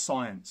of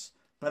science,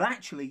 but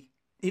actually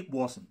it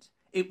wasn't.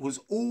 It was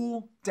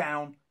all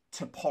down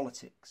to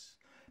politics.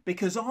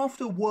 Because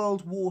after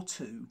World War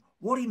II,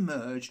 what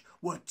emerged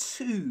were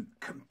two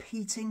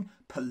competing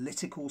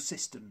political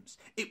systems.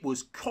 It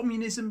was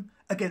communism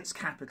against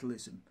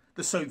capitalism,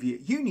 the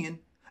Soviet Union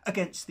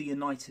against the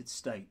United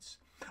States.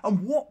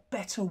 And what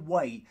better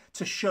way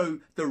to show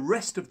the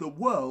rest of the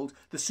world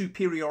the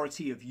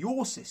superiority of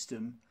your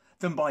system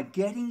than by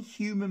getting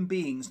human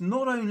beings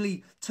not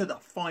only to the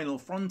final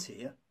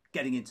frontier,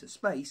 getting into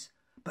space,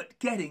 but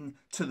getting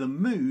to the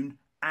moon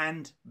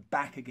and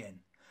back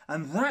again.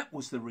 And that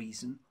was the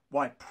reason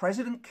why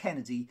President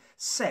Kennedy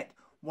set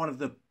one of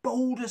the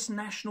boldest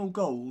national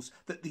goals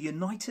that the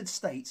United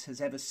States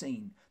has ever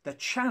seen, the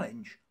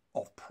challenge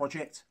of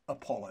Project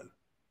Apollo.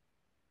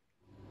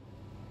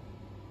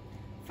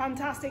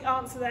 Fantastic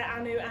answer there,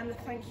 Anu, and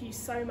thank you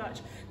so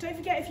much. Don't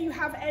forget, if you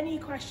have any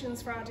questions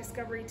for our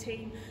Discovery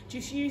team,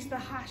 just use the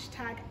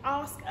hashtag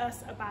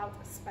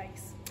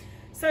 #AskUsAboutSpace.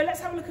 So let's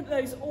have a look at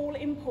those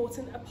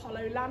all-important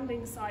Apollo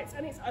landing sites,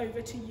 and it's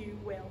over to you,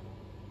 Will.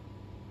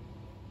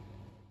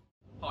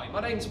 Hi,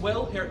 my name's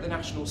Will here at the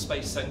National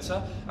Space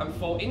Centre, and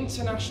for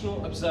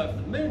International Observe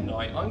the Moon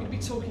Night I'm going to be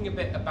talking a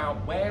bit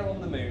about where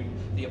on the moon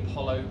the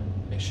Apollo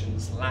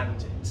missions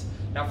landed.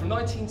 Now, from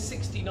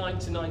 1969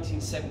 to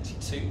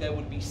 1972 there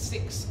would be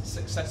 6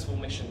 successful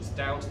missions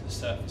down to the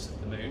surface of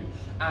the moon,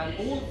 and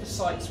all of the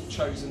sites were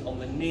chosen on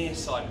the near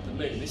side of the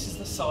moon. This is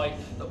the side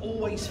that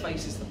always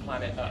faces the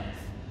planet Earth.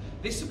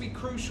 This would be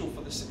crucial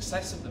for the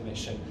success of the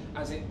mission,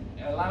 as it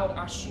allowed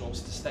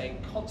astronauts to stay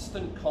in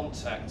constant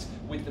contact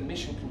with the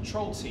mission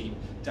control team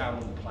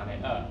down on the planet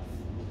Earth.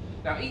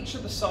 Now, each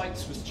of the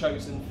sites was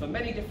chosen for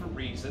many different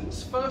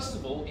reasons. First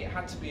of all, it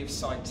had to be of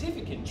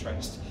scientific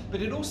interest,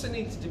 but it also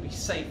needed to be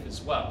safe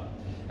as well.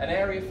 An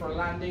area for a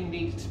landing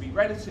needed to be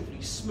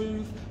relatively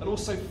smooth and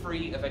also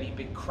free of any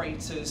big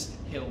craters,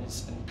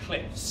 hills and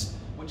cliffs,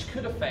 which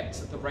could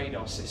affect the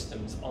radar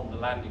systems on the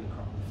landing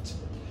craft.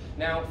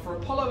 Now, for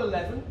Apollo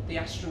 11, the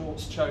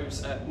astronauts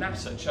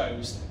NASA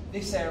chose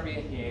this area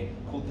here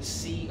called the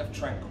Sea of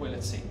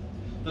Tranquility.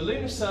 The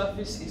lunar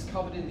surface is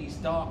covered in these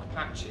dark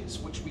patches,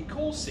 which we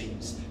call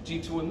seas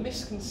due to a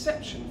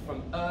misconception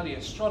from early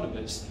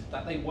astronomers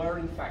that they were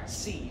in fact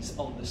seas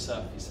on the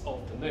surface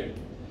of the moon.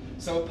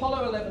 So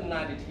Apollo 11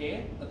 landed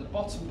here at the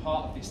bottom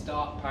part of this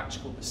dark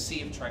patch called the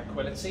Sea of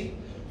Tranquility.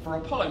 For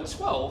Apollo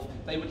 12,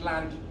 they would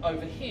land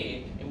over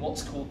here in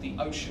what's called the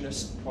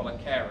Oceanus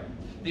Prolecarum.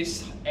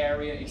 This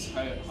area is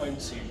home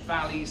to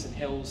valleys and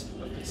hills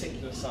of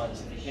particular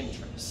scientific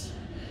interest.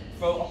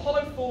 For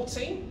Apollo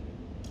 14,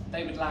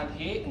 they would land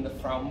here in the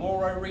Frau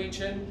Moro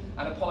region,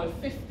 and Apollo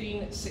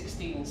 15,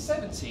 16 and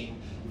 17,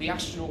 the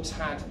astronauts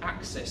had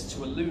access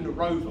to a lunar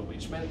rover,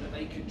 which meant that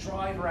they could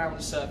drive around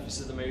the surface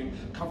of the moon,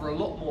 cover a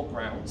lot more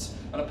ground,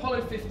 and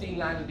Apollo 15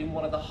 landed in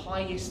one of the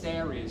highest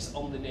areas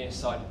on the near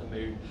side of the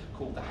moon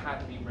called the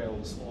Hadley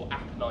Rills or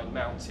Apennine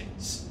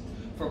Mountains.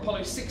 For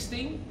Apollo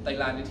 16, they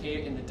landed here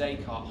in the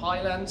Descartes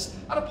Highlands,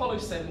 and Apollo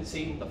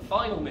 17, the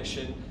final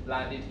mission,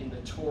 landed in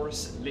the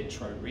Taurus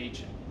Littrow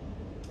region.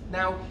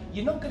 Now,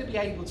 you're not going to be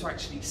able to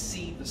actually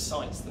see the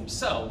sites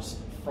themselves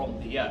from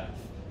the Earth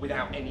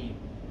without any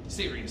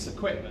serious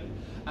equipment,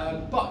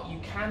 but you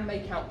can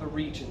make out the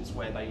regions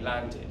where they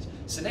landed.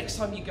 So next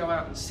time you go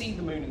out and see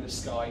the moon in the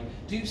sky,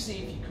 do see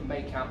if you can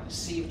make out the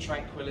Sea of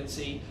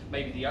Tranquility,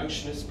 maybe the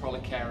Oceanus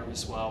Prolecarum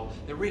as well.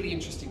 They're really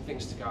interesting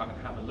things to go out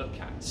and have a look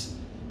at.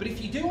 But if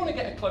you do want to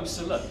get a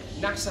closer look,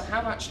 NASA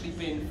have actually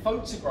been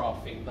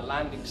photographing the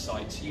landing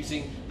sites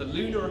using the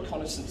Lunar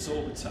Reconnaissance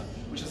Orbiter,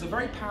 which is a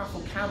very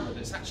powerful camera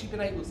that's actually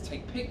been able to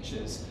take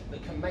pictures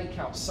that can make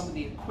out some of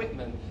the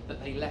equipment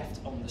that they left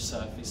on the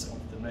surface of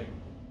the moon.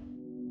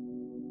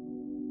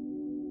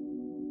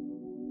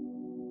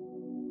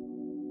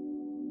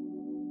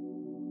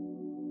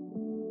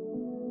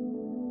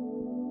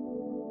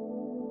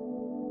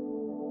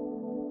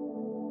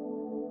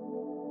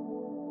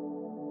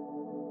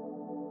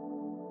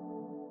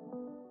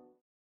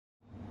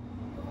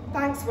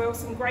 Thanks, Will.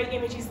 Some great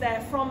images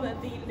there from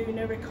the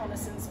Lunar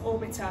Reconnaissance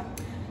Orbiter.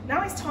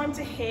 Now it's time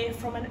to hear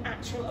from an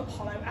actual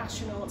Apollo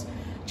astronaut.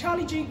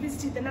 Charlie Duke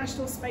visited the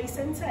National Space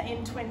Centre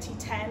in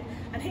 2010,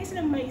 and here's an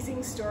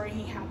amazing story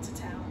he had to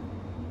tell.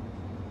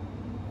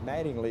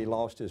 Mattingly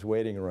lost his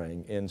wedding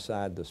ring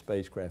inside the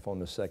spacecraft on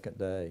the second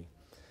day.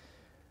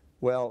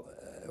 Well,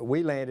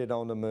 we landed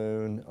on the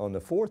moon on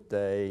the fourth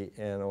day,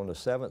 and on the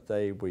seventh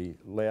day we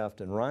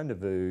left and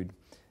rendezvoused,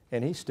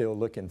 and he's still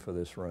looking for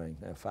this ring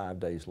now 5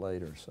 days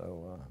later.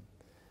 So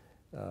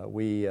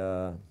we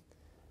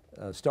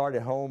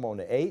started home on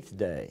the 8th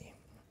day,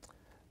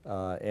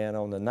 and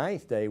on the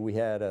 9th day we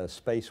had a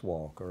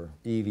spacewalk, or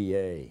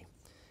EVA,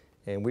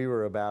 and we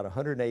were about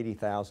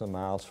 180,000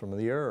 miles from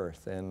the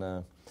Earth.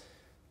 And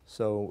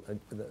so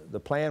the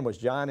plan was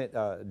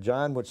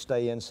John would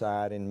stay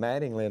inside, and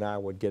Mattingly and I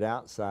would get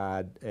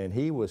outside, and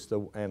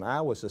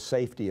I was the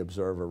safety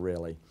observer,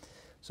 really.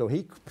 So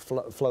he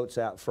floats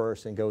out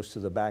first and goes to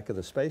the back of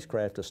the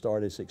spacecraft to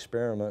start his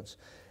experiments,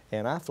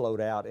 and I float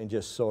out and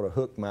just sort of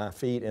hooked my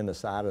feet in the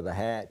side of the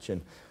hatch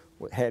and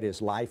had his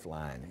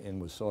lifeline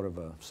and was sort of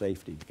a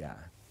safety guy.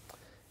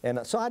 And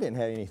so I didn't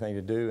have anything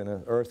to do, and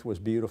the Earth was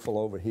beautiful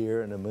over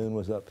here and the moon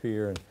was up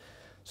here. And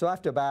so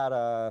after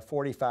about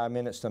 45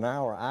 minutes to an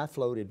hour, I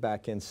floated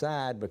back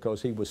inside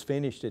because he was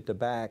finished at the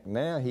back.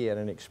 Now he had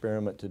an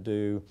experiment to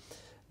do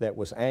that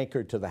was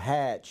anchored to the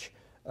hatch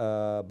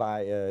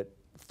by a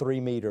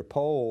 3-meter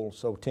pole,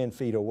 so 10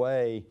 feet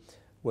away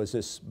was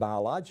this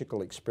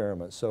biological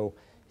experiment. So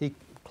he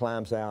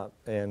climbs out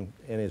and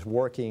is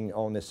working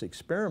on this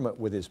experiment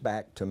with his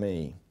back to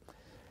me.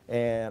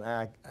 And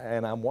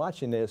I'm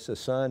watching this, the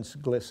sun's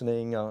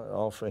glistening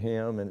off of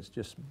him, and it's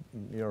just,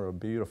 you know, a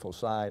beautiful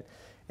sight.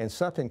 And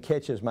something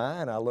catches my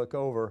eye, and I look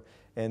over,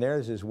 and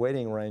there's his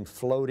wedding ring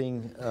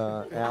floating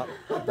out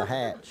the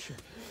hatch.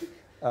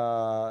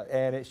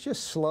 And it's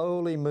just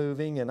slowly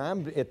moving, and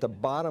I'm at the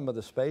bottom of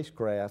the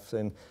spacecraft,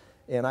 and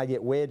I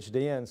get wedged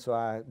in,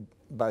 so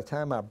by the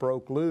time I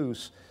broke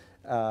loose,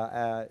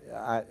 I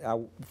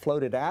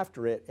floated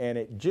after it, and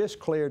it just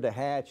cleared the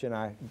hatch, and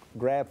I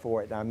grabbed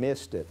for it, and I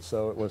missed it.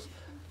 So it was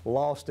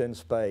lost in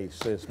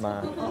space, is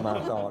my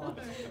thought.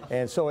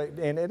 And so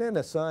and then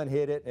the sun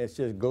hit it, and it's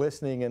just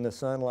glistening in the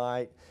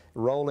sunlight,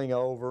 rolling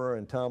over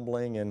and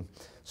tumbling, and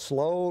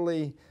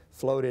slowly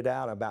floated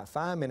out. About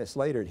 5 minutes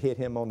later, it hit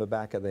him on the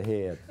back of the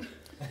head.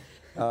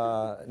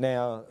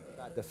 Now,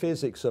 the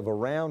physics of a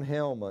round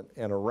helmet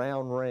and a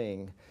round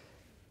ring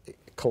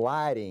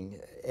colliding,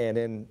 and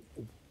then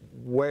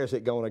where's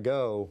it going to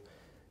go?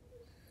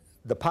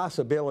 The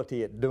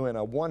possibility of doing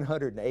a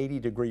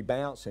 180-degree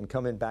bounce and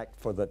coming back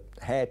for the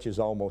hatch is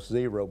almost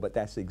zero, but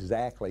that's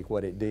exactly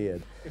what it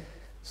did.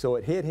 So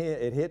it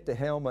hit the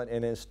helmet,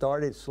 and then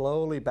started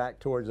slowly back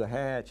towards the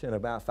hatch, and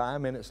about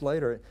 5 minutes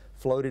later it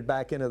floated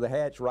back into the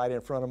hatch right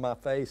in front of my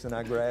face, and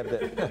I grabbed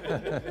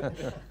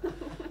it.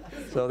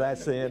 So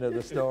that's the end of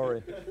the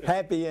story.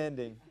 Happy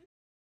ending.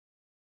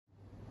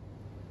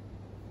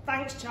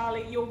 Thanks,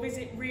 Charlie. Your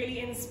visit really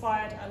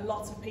inspired a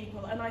lot of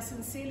people, and I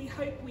sincerely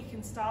hope we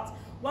can start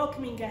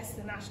welcoming guests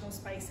to the National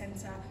Space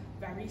Centre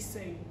very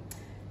soon.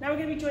 Now we're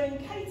going to be joining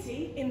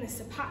Katie in the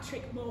Sir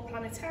Patrick Moore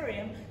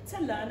Planetarium to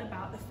learn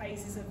about the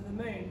phases of the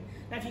moon.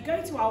 Now if you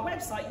go to our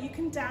website, you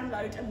can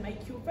download and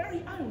make your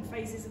very own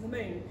phases of the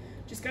moon.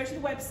 Just go to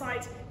the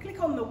website,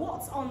 click on the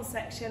What's On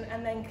section,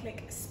 and then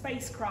click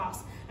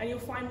Spacecrafts, and you'll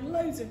find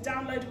loads of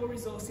downloadable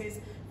resources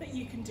that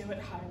you can do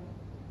at home.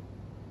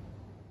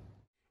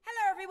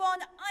 Hello everyone,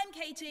 I'm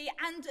Katie,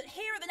 and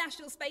here at the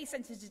National Space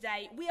Centre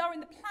today we are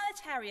in the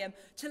planetarium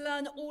to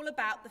learn all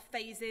about the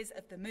phases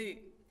of the moon.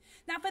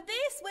 Now for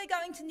this we're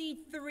going to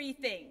need 3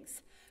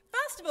 things.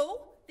 First of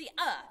all, the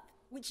Earth,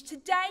 which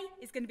today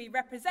is going to be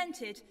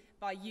represented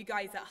by you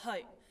guys at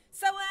home.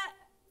 So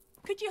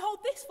could you hold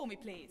this for me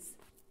please?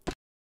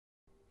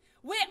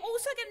 We're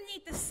also going to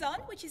need the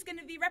sun, which is going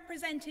to be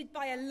represented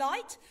by a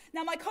light.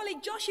 Now my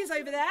colleague Josh is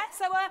over there,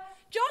 so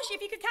Josh,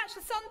 if you could catch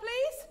the sun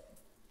please.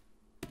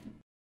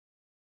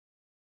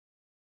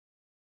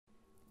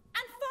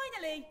 And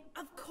finally,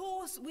 of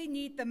course, we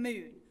need the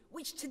moon,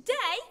 which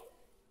today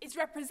is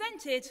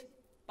represented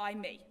by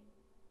me.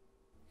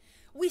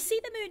 We see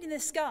the moon in the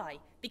sky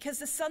because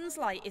the sun's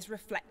light is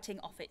reflecting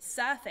off its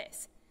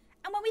surface.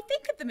 And when we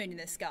think of the moon in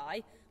the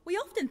sky, we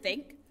often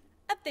think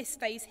of this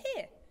phase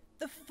here,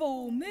 the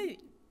full moon.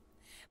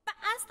 But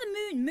as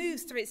the moon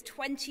moves through its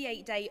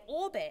 28-day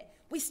orbit,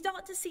 we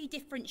start to see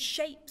different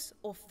shapes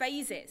or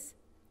phases.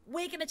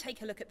 We're going to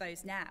take a look at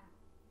those now.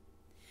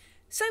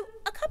 So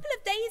a couple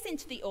of days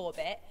into the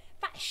orbit,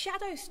 that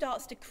shadow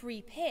starts to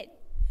creep in.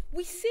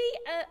 We see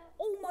an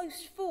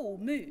almost full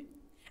moon,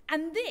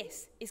 and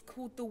this is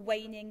called the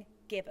waning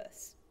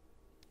gibbous.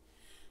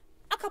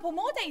 A couple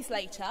more days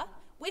later,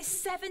 we're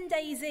 7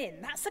 days in.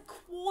 That's a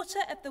quarter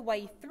of the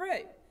way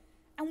through,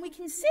 and we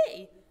can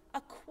see a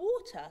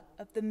quarter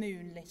of the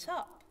moon lit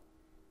up.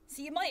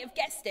 So you might have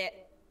guessed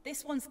it,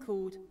 this one's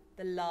called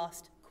the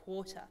last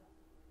quarter.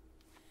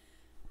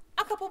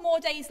 A couple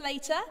more days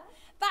later,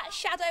 that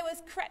shadow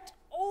has crept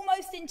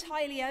almost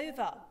entirely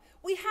over.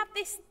 we have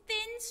this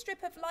thin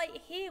strip of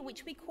light here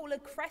which we call a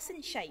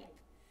crescent shape.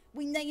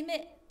 We name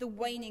it the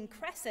waning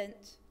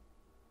crescent.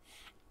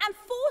 And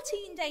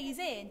 14 days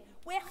in,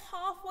 we're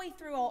halfway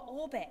through our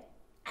orbit.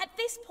 At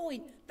this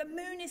point, the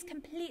moon is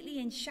completely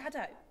in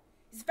shadow.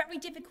 It's very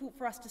difficult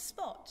for us to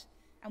spot,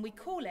 and we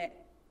call it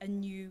a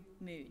new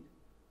moon.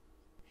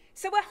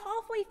 So we're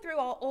halfway through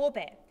our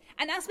orbit,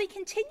 and as we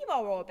continue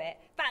our orbit,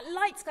 that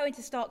light's going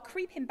to start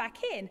creeping back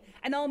in,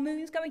 and our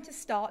moon's going to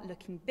start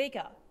looking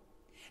bigger.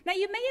 Now,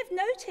 you may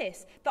have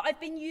noticed that I've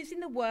been using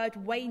the word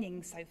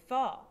waning so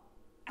far,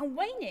 and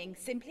waning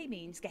simply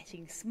means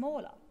getting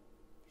smaller.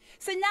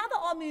 So now that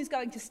our moon's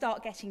going to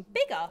start getting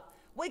bigger,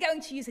 we're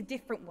going to use a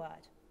different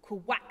word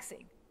called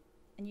waxing.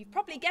 And you've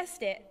probably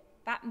guessed it,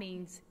 that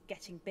means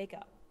getting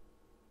bigger.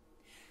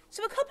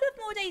 So a couple of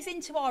more days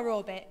into our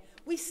orbit,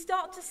 we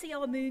start to see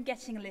our moon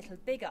getting a little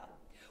bigger.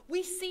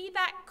 We see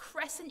that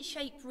crescent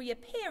shape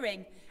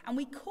reappearing, and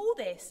we call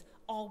this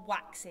our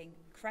waxing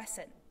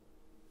crescent.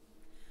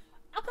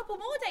 A couple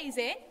more days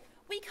in,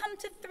 we come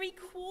to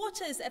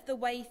 3/4 of the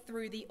way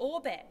through the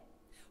orbit.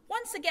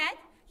 Once again,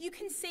 you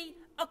can see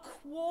a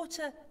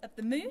quarter of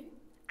the moon,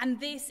 and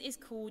this is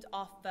called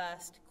our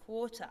first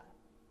quarter.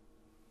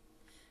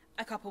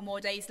 A couple more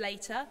days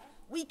later,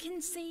 we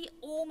can see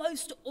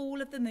almost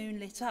all of the moon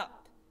lit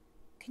up.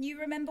 Can you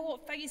remember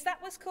what phase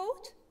that was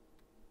called?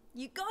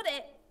 You got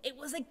it, it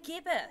was a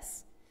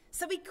gibbous.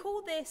 So we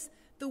call this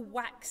the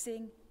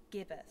waxing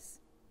gibbous.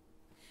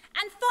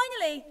 And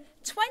finally,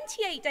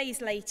 28 days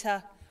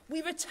later,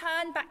 we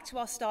return back to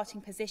our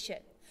starting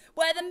position,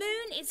 where the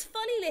moon is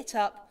fully lit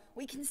up,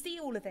 we can see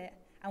all of it,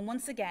 and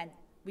once again,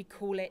 we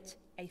call it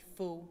a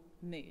full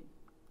moon.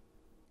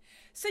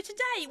 So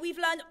today, we've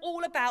learned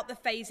all about the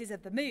phases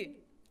of the moon.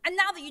 And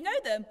now that you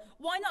know them,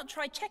 why not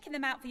try checking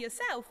them out for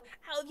yourself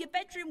out of your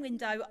bedroom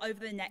window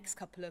over the next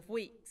couple of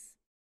weeks?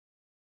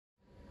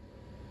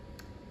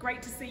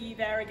 Great to see you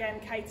there again,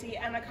 Katie,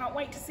 and I can't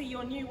wait to see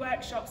your new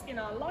workshops in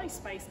our Live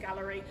Space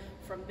Gallery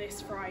from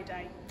this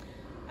Friday.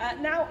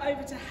 Now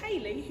over to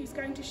Hayley, who's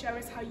going to show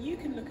us how you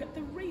can look at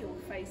the real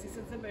phases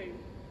of the moon.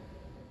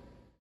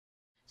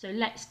 So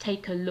let's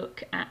take a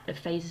look at the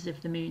phases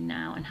of the moon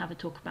now and have a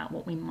talk about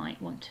what we might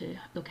want to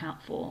look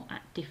out for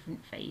at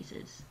different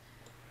phases.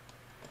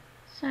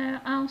 So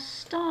I'll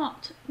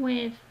start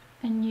with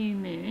a new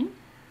moon.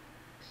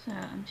 So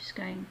I'm just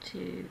going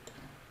to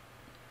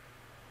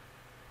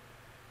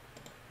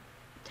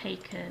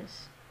take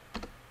us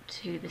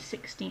to the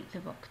 16th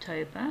of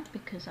October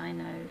because I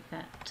know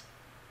that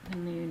the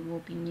moon will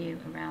be new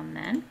around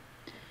then.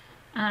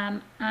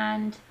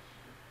 And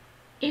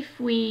if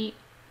we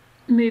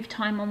move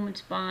time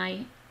onwards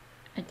by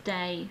a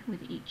day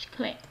with each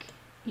click,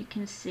 you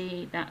can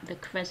see that the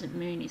crescent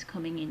moon is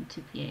coming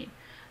into view.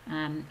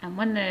 And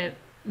when the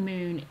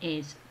moon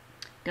is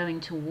going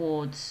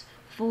towards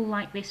full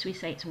like this, we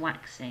say it's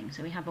waxing.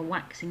 So we have a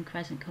waxing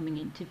crescent coming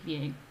into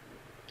view.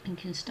 You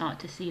can start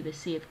to see the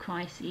Sea of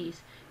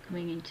Crises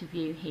coming into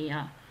view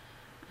here.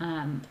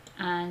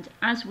 And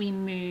as we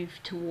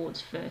move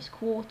towards first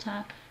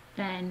quarter,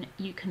 then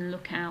you can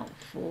look out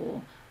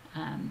for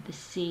the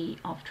Sea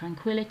of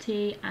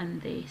Tranquility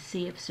and the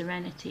Sea of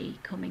Serenity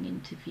coming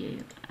into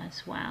view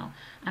as well.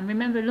 And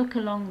remember, look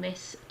along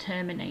this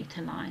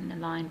terminator line, the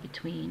line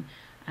between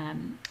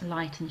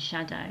light and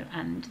shadow,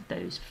 and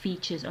those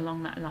features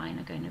along that line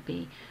are going to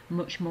be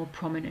much more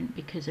prominent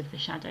because of the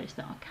shadows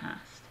that are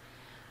cast.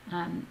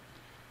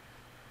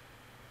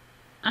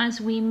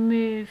 As we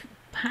move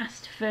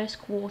past first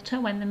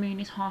quarter, when the moon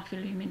is half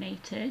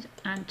illuminated,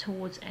 and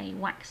towards a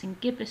waxing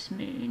gibbous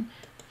moon,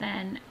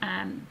 then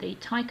the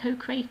Tycho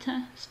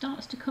crater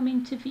starts to come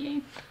into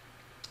view,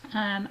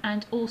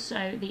 and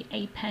also the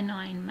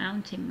Apennine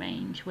mountain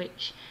range,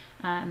 which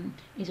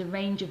is a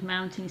range of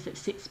mountains that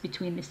sits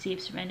between the Sea of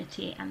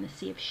Serenity and the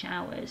Sea of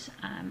Showers,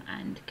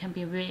 and can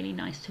be really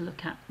nice to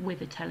look at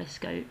with a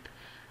telescope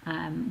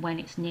when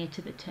it's near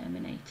to the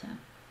terminator.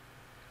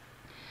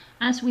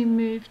 As we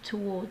move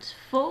towards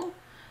full,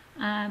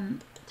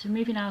 so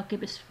moving our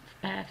gibbous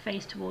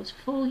phase towards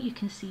full, you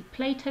can see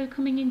Plato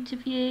coming into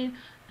view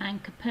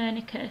and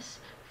Copernicus,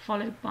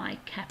 followed by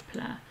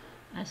Kepler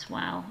as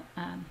well,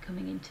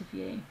 coming into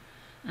view.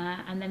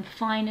 And then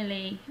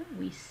finally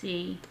we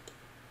see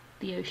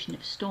the Ocean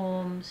of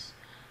Storms,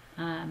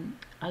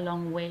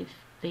 along with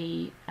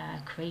the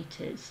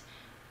craters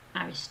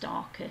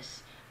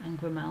Aristarchus and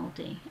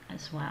Grimaldi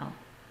as well.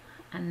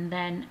 And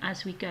then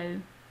as we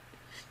go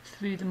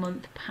through the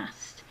month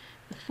past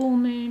the full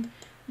moon,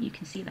 you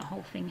can see the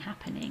whole thing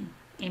happening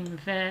in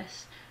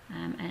reverse,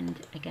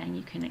 and again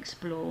you can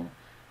explore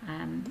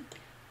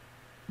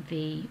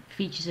the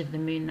features of the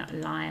moon that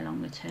lie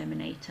along the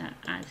terminator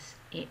as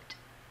it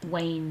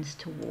wanes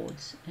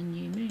towards a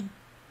new moon.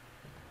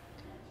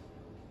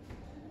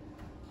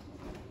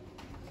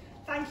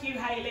 Thank you,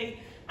 Hayley,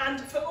 and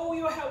for all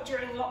your help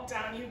during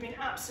lockdown. You've been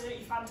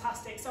absolutely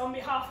fantastic. So on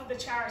behalf of the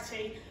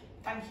charity,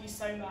 thank you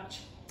so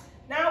much.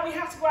 Now we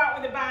have to go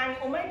out with a bang,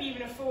 or maybe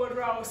even a forward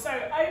roll. So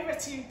over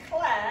to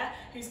Claire,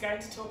 who's going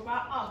to talk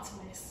about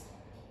Artemis.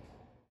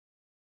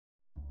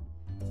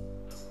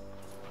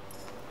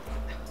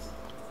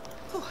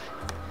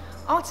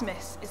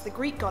 Artemis is the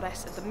Greek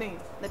goddess of the moon,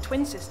 the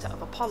twin sister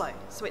of Apollo,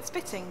 so it's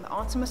fitting that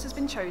Artemis has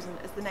been chosen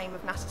as the name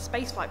of NASA's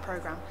spaceflight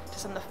program to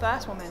send the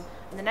first woman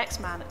and the next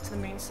man to the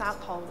moon's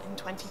south pole in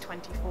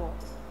 2024.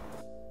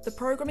 The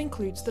program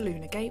includes the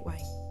Lunar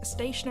Gateway, a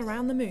station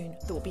around the moon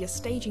that will be a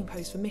staging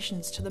post for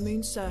missions to the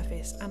moon's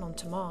surface and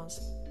onto Mars.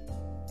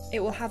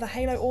 It will have a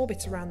halo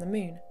orbit around the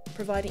moon,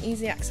 providing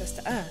easy access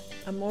to Earth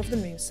and more of the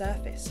moon's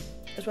surface,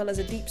 as well as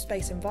a deep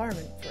space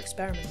environment for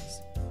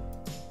experiments.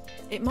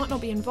 It might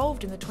not be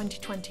involved in the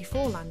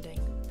 2024 landing,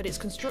 but its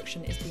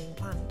construction is being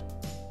planned.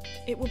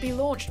 It will be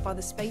launched by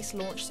the Space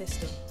Launch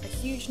System, a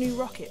huge new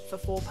rocket for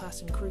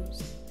 4-person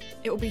crews.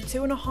 It will be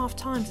 2.5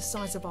 times the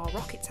size of our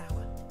rocket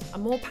tower,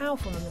 and more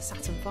powerful than the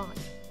Saturn V.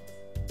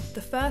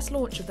 The first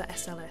launch of the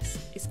SLS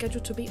is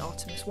scheduled to be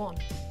Artemis 1,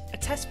 a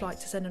test flight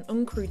to send an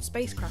uncrewed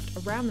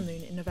spacecraft around the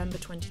moon in November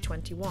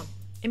 2021,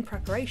 in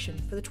preparation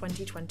for the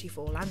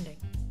 2024 landing.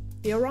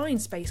 The Orion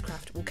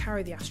spacecraft will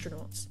carry the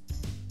astronauts.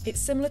 It's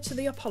similar to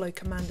the Apollo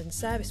Command and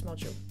Service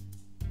Module.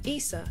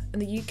 ESA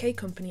and the UK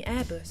company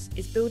Airbus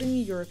is building the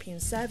European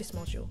Service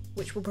Module,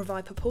 which will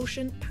provide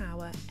propulsion,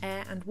 power,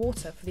 air and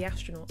water for the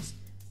astronauts,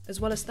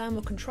 as well as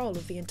thermal control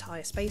of the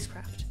entire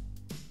spacecraft.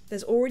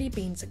 There's already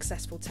been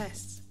successful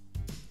tests.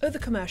 Other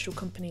commercial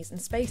companies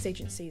and space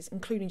agencies,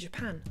 including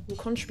Japan, will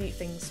contribute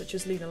things such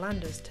as lunar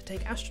landers to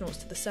take astronauts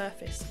to the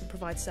surface and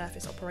provide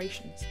surface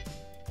operations.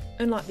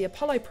 Unlike the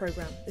Apollo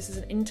program, this is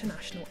an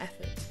international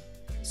effort.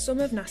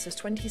 Some of NASA's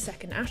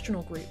 22nd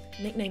astronaut group,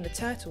 nicknamed the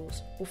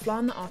Turtles, will fly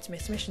on the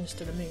Artemis missions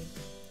to the moon,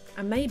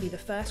 and may be the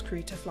first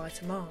crew to fly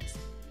to Mars.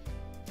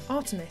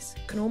 Artemis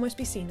can almost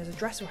be seen as a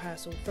dress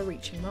rehearsal for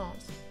reaching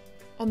Mars.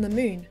 On the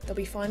moon, they'll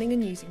be finding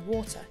and using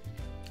water,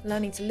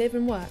 learning to live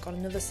and work on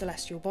another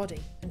celestial body,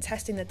 and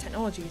testing the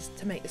technologies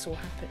to make this all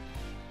happen.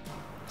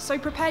 So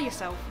prepare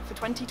yourself for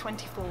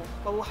 2024,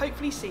 where we'll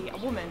hopefully see a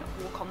woman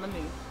walk on the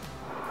moon.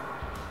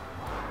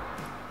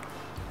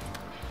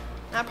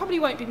 Now, it probably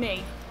won't be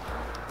me,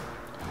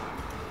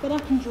 but I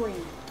can dream.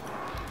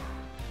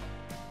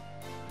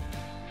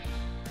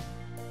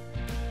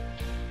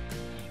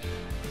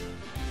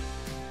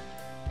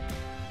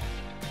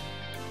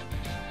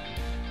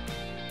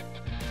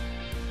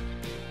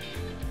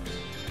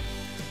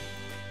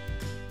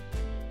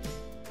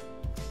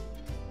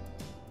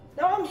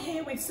 Now I'm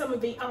here with some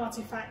of the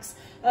artefacts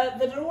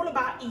that are all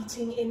about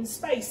eating in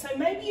space. So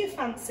maybe you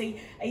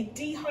fancy a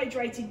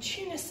dehydrated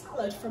tuna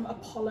salad from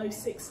Apollo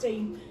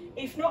 16.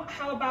 If not,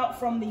 how about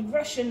from the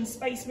Russian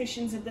space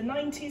missions of the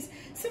 90s,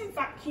 some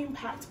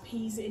vacuum-packed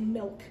peas in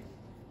milk?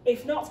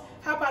 If not,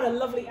 how about a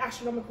lovely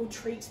astronomical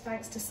treat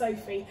thanks to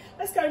Sophie?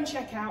 Let's go and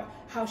check out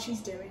how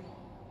she's doing.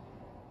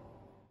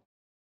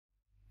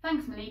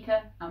 Thanks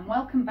Malika, and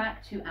welcome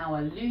back to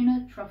our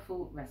lunar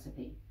truffle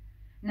recipe.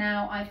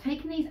 Now I've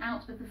taken these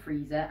out of the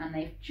freezer and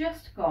they've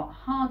just got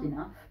hard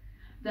enough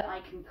that I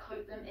can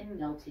coat them in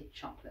melted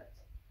chocolate.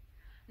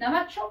 Now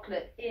that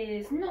chocolate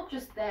is not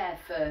just there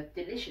for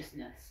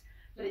deliciousness,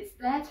 but it's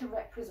there to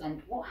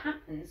represent what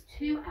happens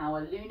to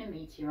our lunar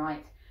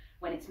meteorite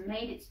when it's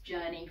made its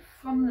journey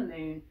from the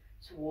moon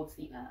towards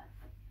the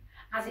Earth.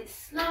 As it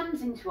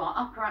slams into our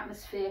upper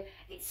atmosphere,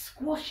 it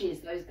squashes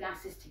those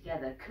gases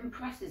together,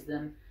 compresses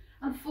them,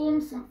 and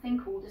forms something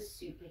called a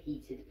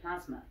superheated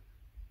plasma.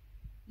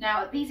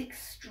 Now at these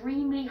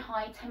extremely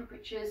high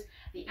temperatures,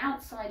 the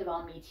outside of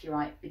our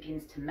meteorite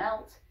begins to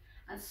melt,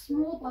 and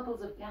small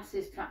bubbles of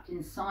gases trapped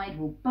inside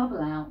will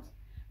bubble out,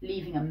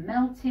 leaving a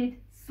melted,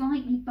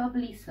 slightly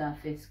bubbly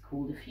surface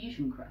called a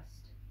fusion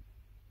crust.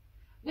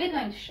 We're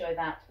going to show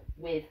that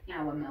with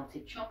our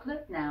melted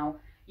chocolate. Now,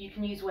 you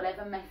can use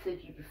whatever method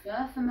you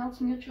prefer for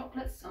melting your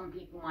chocolate. Some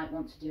people might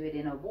want to do it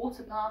in a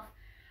water bath.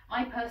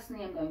 I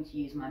personally am going to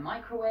use my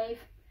microwave.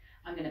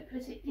 I'm going to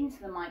put it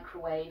into the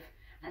microwave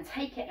and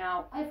take it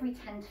out every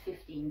 10 to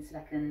 15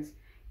 seconds,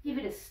 give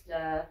it a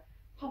stir,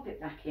 pop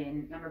it back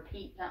in, and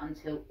repeat that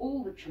until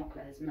all the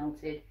chocolate has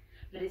melted.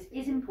 But it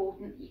is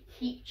important that you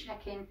keep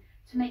checking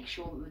to make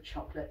sure that the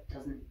chocolate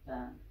doesn't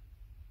burn.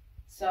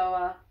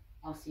 So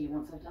I'll see you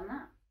once I've done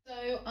that.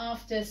 So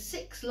after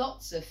 6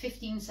 lots of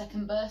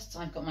 15-second bursts,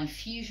 I've got my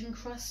fusion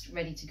crust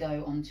ready to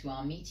go onto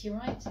our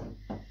meteorite.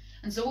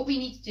 And so what we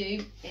need to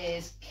do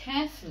is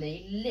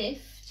carefully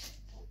lift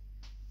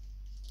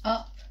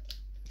up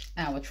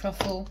our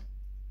truffle,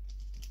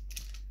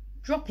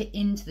 drop it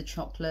into the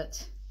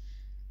chocolate,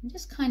 and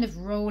just kind of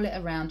roll it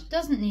around. It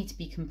doesn't need to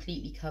be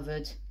completely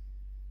covered,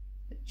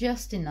 but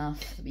just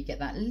enough that we get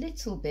that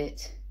little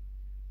bit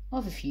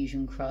of a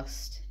fusion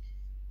crust,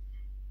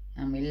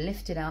 and we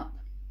lift it up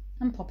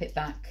and pop it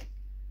back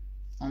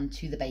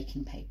onto the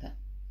baking paper.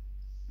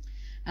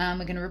 And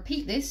we're going to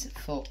repeat this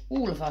for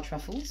all of our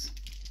truffles.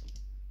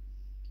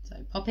 So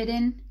pop it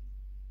in,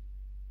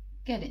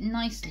 get it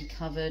nicely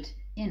covered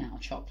in our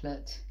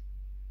chocolate,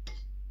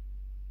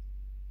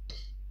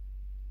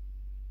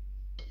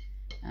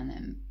 and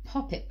then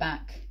pop it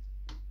back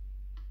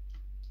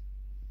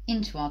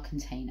into our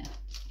container,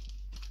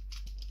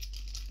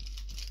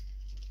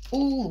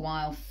 all the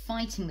while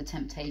fighting the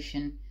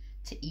temptation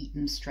to eat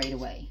them straight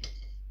away.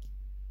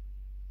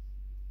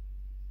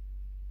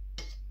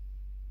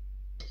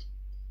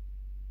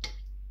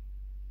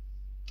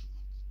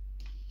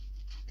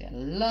 Get a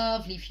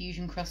lovely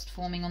fusion crust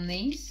forming on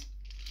these.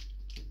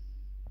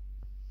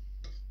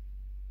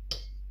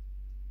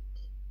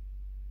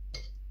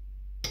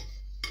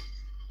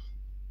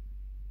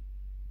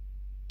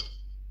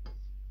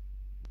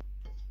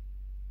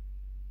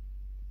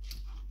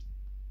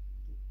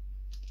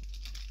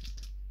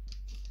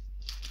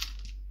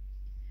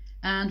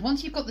 And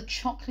once you've got the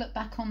chocolate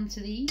back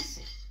onto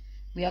these,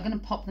 we are going to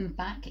pop them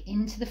back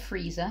into the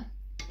freezer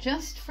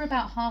just for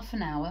about half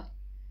an hour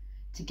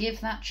to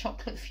give that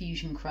chocolate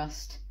fusion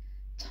crust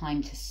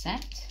time to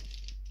set.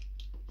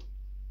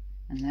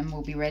 And then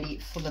we'll be ready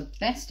for the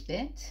best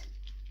bit,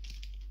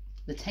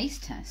 the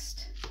taste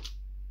test.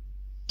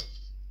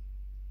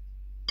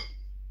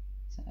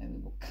 So we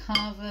will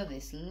cover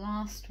this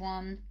last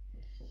one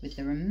with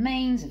the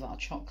remains of our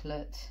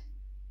chocolate.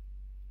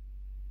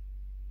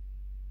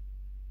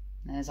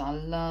 There's our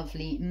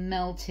lovely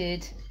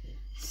melted,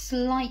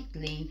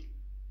 slightly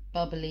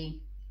bubbly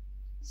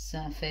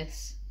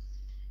surface.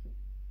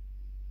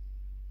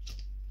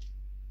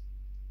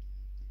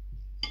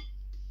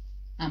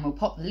 And we'll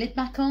pop the lid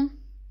back on,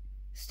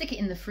 stick it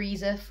in the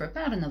freezer for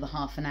about another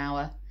half an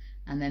hour,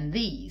 and then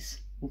these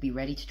will be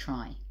ready to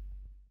try.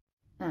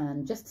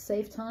 And just to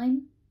save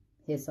time,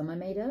 here's some I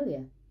made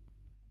earlier.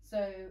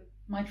 So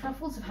my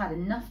truffles have had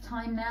enough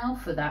time now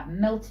for that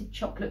melted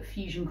chocolate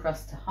fusion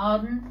crust to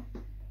harden.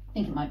 I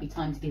think it might be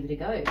time to give it a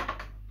go.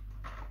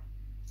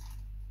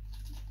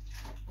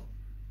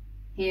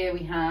 Here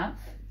we have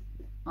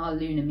our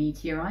lunar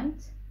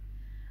meteorite,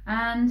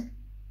 and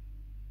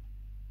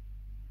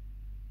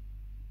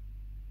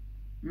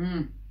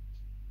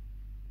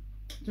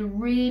it's a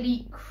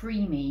really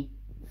creamy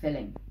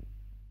filling.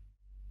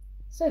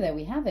 So there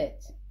we have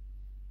it.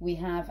 We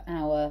have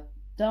our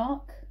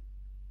dark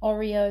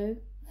Oreo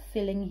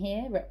filling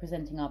here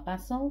representing our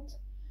basalt.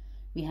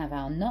 We have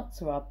our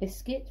nuts or our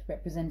biscuit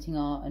representing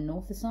our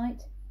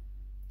anorthosite.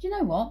 Do you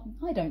know what?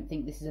 I don't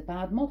think this is a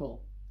bad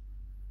model.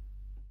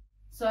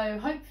 So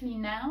hopefully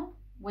now,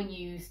 when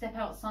you step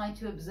outside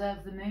to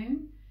observe the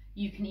moon,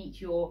 you can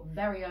eat your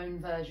very own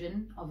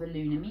version of a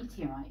lunar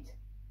meteorite.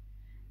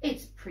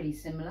 It's pretty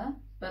similar,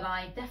 but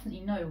I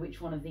definitely know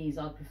which one of these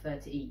I'd prefer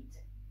to eat.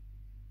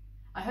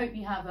 I hope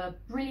you have a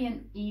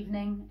brilliant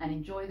evening and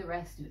enjoy the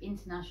rest of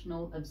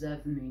International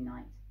Observe the Moon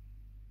Night.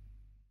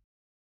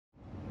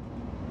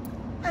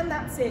 And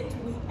that's it,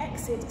 we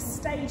exit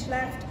stage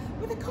left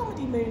with a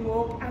comedy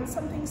moonwalk and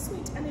something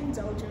sweet and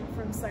indulgent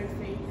from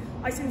Sophie.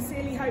 I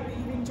sincerely hope that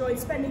you've enjoyed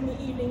spending the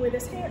evening with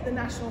us here at the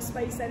National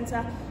Space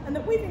Centre and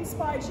that we've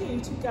inspired you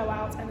to go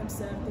out and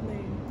observe the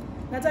moon.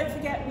 Now don't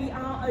forget, we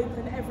are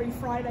open every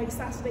Friday,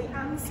 Saturday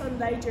and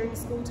Sunday during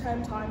school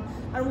term time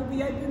and will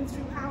be open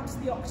throughout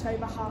the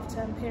October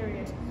half-term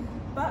period.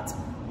 But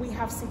we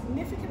have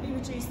significantly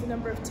reduced the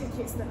number of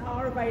tickets that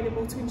are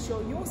available to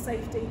ensure your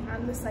safety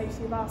and the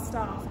safety of our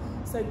staff,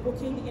 so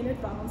booking in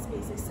advance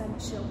is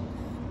essential.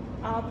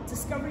 Our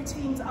discovery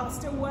teams are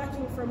still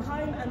working from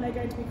home and they're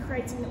going to be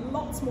creating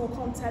lots more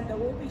content that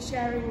we'll be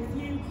sharing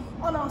with you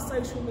on our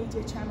social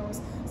media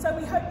channels. So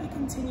we hope you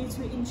continue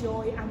to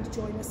enjoy and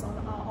join us on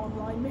our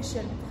online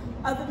mission.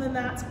 Other than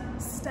that,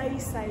 stay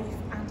safe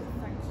and